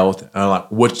pursued health, and like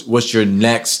what's your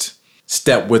next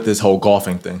step with this whole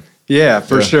golfing thing? Yeah,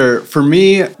 for sure. For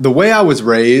me, the way I was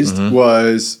raised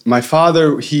was my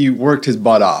father, he worked his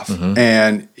butt off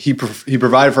and he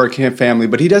provided for our family,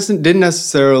 but he didn't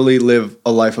necessarily live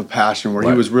a life of passion where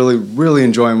he was really, really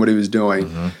enjoying what he was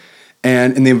doing.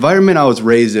 And in the environment I was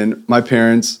raised in, my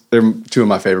parents, they're two of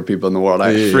my favorite people in the world.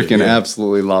 I freaking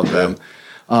absolutely love them.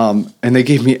 And they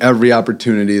gave me every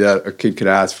opportunity that a kid could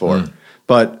ask for.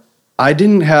 But I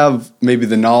didn't have maybe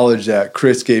the knowledge that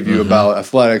Chris gave you about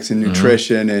athletics and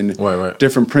nutrition and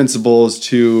different principles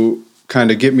to kind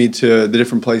of get me to the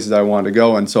different places I wanted to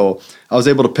go. And so I was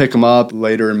able to pick them up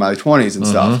later in my 20s and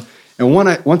stuff. And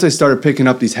once I started picking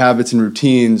up these habits and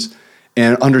routines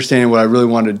and understanding what I really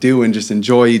wanted to do and just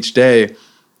enjoy each day,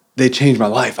 they changed my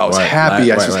life. I was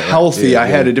happy. I was healthy. Yeah, I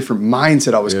had a different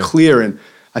mindset. I was clear, and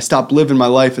I stopped living my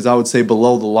life, as I would say,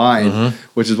 below the line,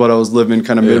 which is what I was living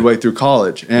kind of midway through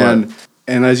college.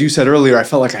 And as you said earlier, I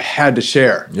felt like I had to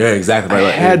share. Yeah, exactly.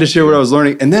 I had to share what I was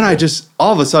learning. And then I just,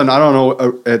 all of a sudden, I don't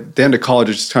know, at the end of college,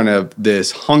 I just kind of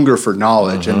this hunger for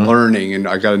knowledge and learning. And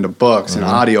I got into books and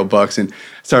audio books and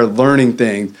started learning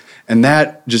things. And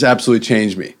that just absolutely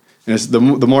changed me. And it's the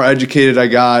more educated I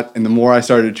got and the more I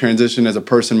started to transition as a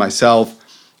person myself,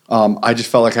 I just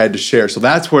felt like I had to share. So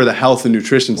that's where the health and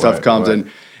nutrition stuff comes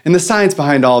in. And the science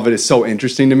behind all of it is so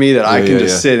interesting to me that I can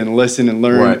just sit and listen and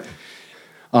learn.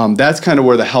 That's kind of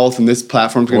where the health and this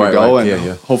platform is going to go.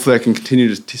 And hopefully I can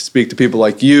continue to speak to people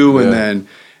like you. And then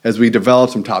as we develop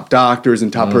some top doctors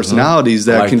and top personalities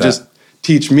that can just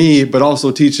teach me, but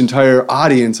also teach entire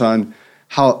audience on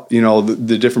how,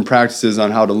 the different practices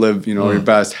on how to live, your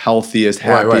best, healthiest,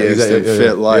 happiest, and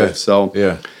fit life.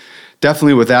 So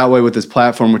definitely with this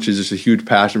platform, which is just a huge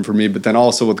passion for me, but then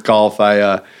also with golf,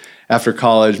 after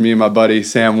college, me and my buddy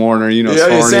Sam Warner,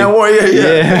 Sporty. Sam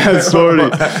Warner, Sporty.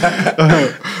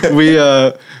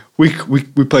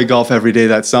 We played golf every day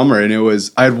that summer, and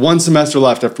I had one semester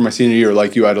left after my senior year,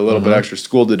 like you had a little bit extra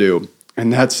school to do.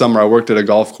 And that summer, I worked at a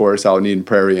golf course out in Eden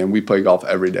Prairie, and we played golf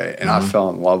every day. And I fell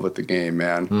in love with the game,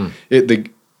 man.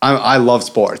 I love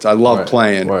sports. I love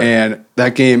playing, and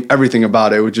that game, everything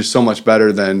about it was just so much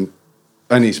better than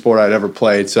any sport I'd ever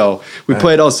played. So we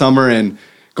played all summer, and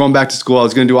going back to school, I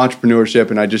was going to do entrepreneurship,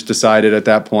 and I just decided at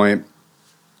that point,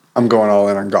 I'm going all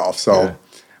in on golf. So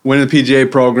went to the PGA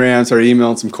program, started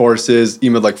emailing some courses,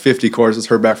 emailed like 50 courses,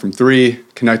 heard back from 3,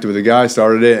 connected with a guy,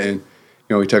 started it, and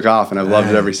we took off, and I've loved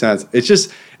it ever since. It's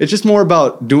just more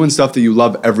about doing stuff that you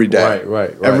love every day.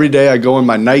 Right. Every day I go in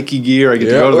my Nike gear, I get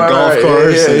to go to the golf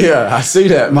course. Yeah, I see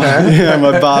that, man.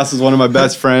 My boss is one of my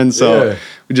best friends, so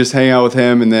we just hang out with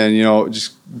him, and then,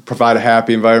 just provide a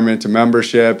happy environment to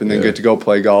membership, and then get to go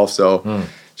play golf. So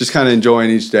just kind of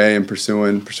enjoying each day and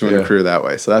pursuing a career that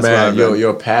way. So that's what I've been.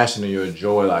 Your passion and your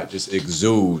joy just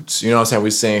exudes. You know what I'm saying?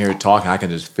 We're sitting here talking, I can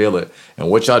just feel it.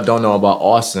 And what y'all don't know about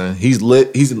Austin, he's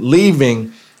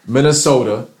leaving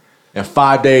Minnesota in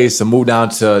 5 days to move down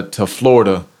to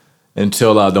Florida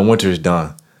until the winter is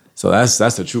done. So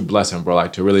that's a true blessing, bro.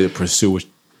 Like to really pursue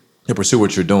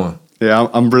what you're doing. Yeah,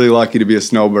 I'm really lucky to be a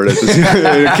snowbird at this.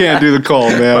 I can't do the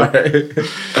cold, man.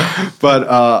 But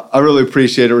I really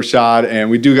appreciate it, Rashad, and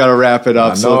we do got to wrap it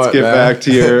up. So let's get back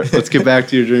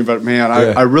to your dream. But man,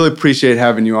 I really appreciate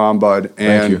having you on, bud. And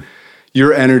Thank you.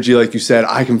 Your energy, like you said,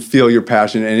 I can feel your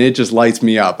passion, and it just lights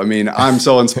me up. I mean, I'm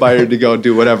so inspired to go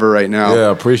do whatever right now. Yeah,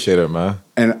 I appreciate it, man.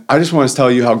 And I just want to tell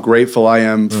you how grateful I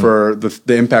am for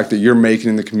the impact that you're making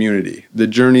in the community, the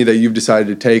journey that you've decided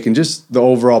to take, and just the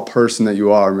overall person that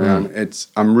you are, man.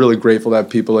 I'm really grateful to have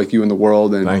people like you in the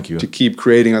world, and Thank you. To keep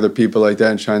creating other people like that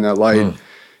and shine that light.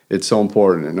 It's so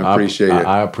important, and I appreciate it.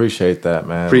 I appreciate that,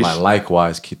 man.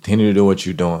 Likewise, continue to do what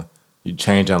you're doing. You're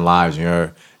changing lives, and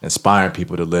you're inspiring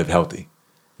people to live healthy.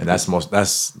 And that's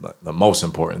the most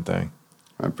important thing.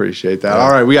 I appreciate that. All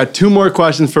right, we got 2 more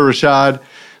questions for Rashad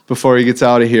before he gets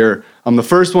out of here. The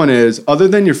first one is, other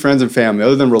than your friends and family,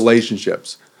 other than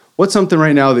relationships, what's something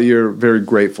right now that you're very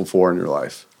grateful for in your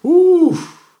life? Ooh.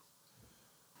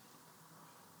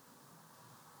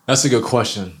 That's a good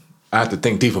question. I have to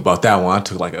think deep about that one. I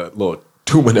took like a little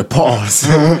 2-minute pause.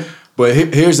 But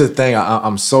here's the thing.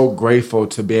 I'm so grateful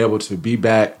to be able to be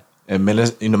back in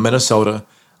Minnesota.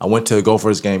 I went to a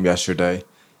Gophers game yesterday,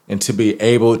 and to be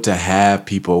able to have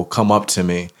people come up to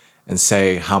me and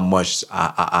say how much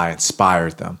I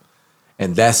inspired them.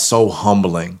 And that's so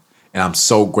humbling, and I'm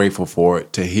so grateful for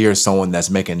it, to hear someone that's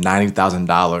making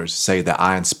 $90,000 say that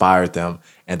I inspired them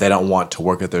and they don't want to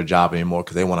work at their job anymore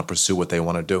because they want to pursue what they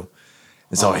want to do.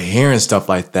 And so hearing stuff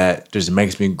like that just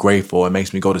makes me grateful. It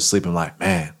makes me go to sleep and like,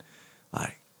 man,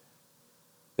 like,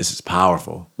 this is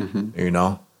powerful,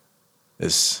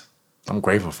 I'm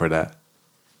grateful for that.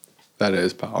 That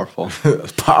is powerful.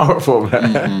 It's powerful,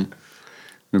 man.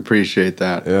 I appreciate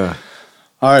that. Yeah.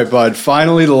 All right, bud.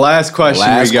 Finally, the last question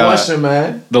we got.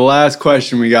 The last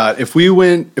question we got. If we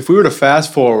were to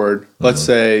fast forward, let's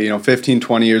say, 15,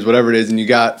 20 years, whatever it is, and you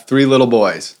got 3 little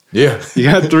boys. Yeah. You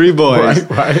got 3 boys.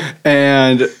 Right.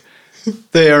 And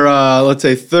they're, let's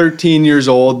say, 13 years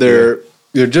old. They're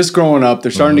just growing up.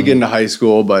 They're starting to get into high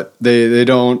school, but they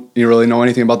don't really know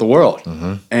anything about the world.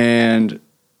 And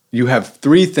you have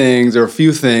 3 things or a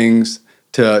few things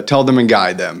to tell them and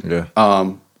guide them.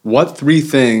 Yeah. What 3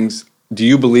 things do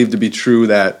you believe to be true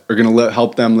that are going to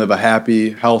help them live a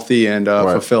happy, healthy, and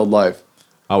fulfilled life?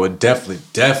 I would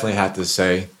definitely have to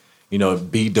say,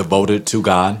 be devoted to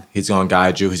God. He's going to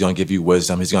guide you. He's going to give you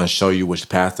wisdom. He's going to show you which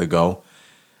path to go.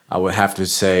 I would have to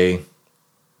say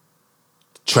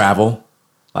travel.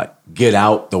 Like, get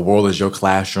out. The world is your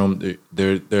classroom.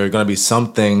 There are going to be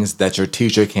some things that your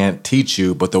teacher can't teach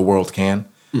you, but the world can.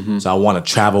 Mm-hmm. So I want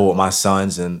to travel with my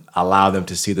sons and allow them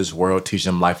to see this world, teach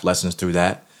them life lessons through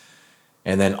that.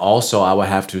 And then also I would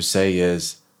have to say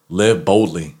is live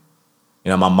boldly.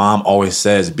 My mom always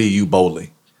says, be you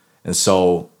boldly. And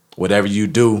so whatever you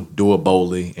do it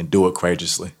boldly and do it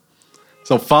courageously.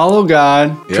 So follow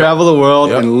God, travel the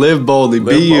world, and live boldly.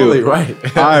 Live be boldly, you. Right.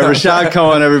 All right, Rashad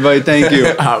Cohen, everybody. Thank you.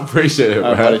 I appreciate it,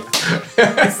 bro.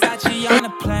 Versace on a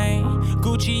plane,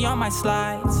 Gucci on my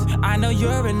slides. I know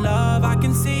you're in love, I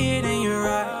can see it in your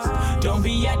eyes. Don't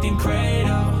be acting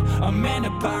cradle, a man to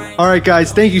bind. All right,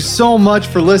 guys. Thank you so much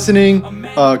for listening.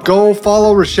 Go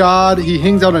follow Rashad. He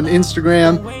hangs out on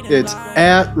Instagram. It's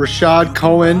at Rashad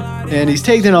Cohen, and he's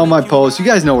taking all my posts. You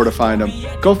guys know where to find him.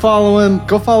 Go follow him.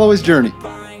 Go follow his journey.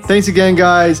 Thanks again,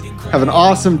 guys. Have an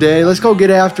awesome day. Let's go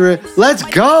get after it. Let's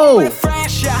go. I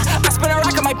spin a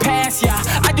rock on my pants, yeah.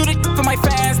 I do this for my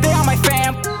fans. They are my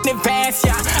fam in advance,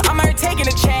 yeah. I'm already taking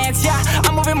a chance, yeah.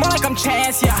 I'm moving more like I'm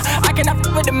Chance, yeah. I cannot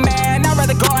f with the man. I'd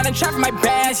rather go out and trap for my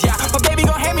bands, yeah. But baby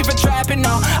gon' hate me for trapping,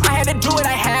 no. I had to do what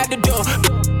I had to do.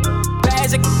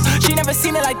 Magic, she never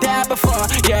seen it like that before,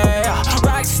 yeah.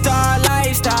 Rockstar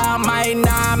lifestyle might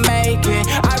not make it.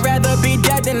 I'd rather be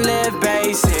dead than live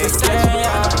basic,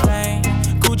 yeah.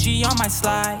 Gucci on my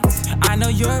slides. I know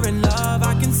you're in love,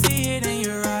 I can see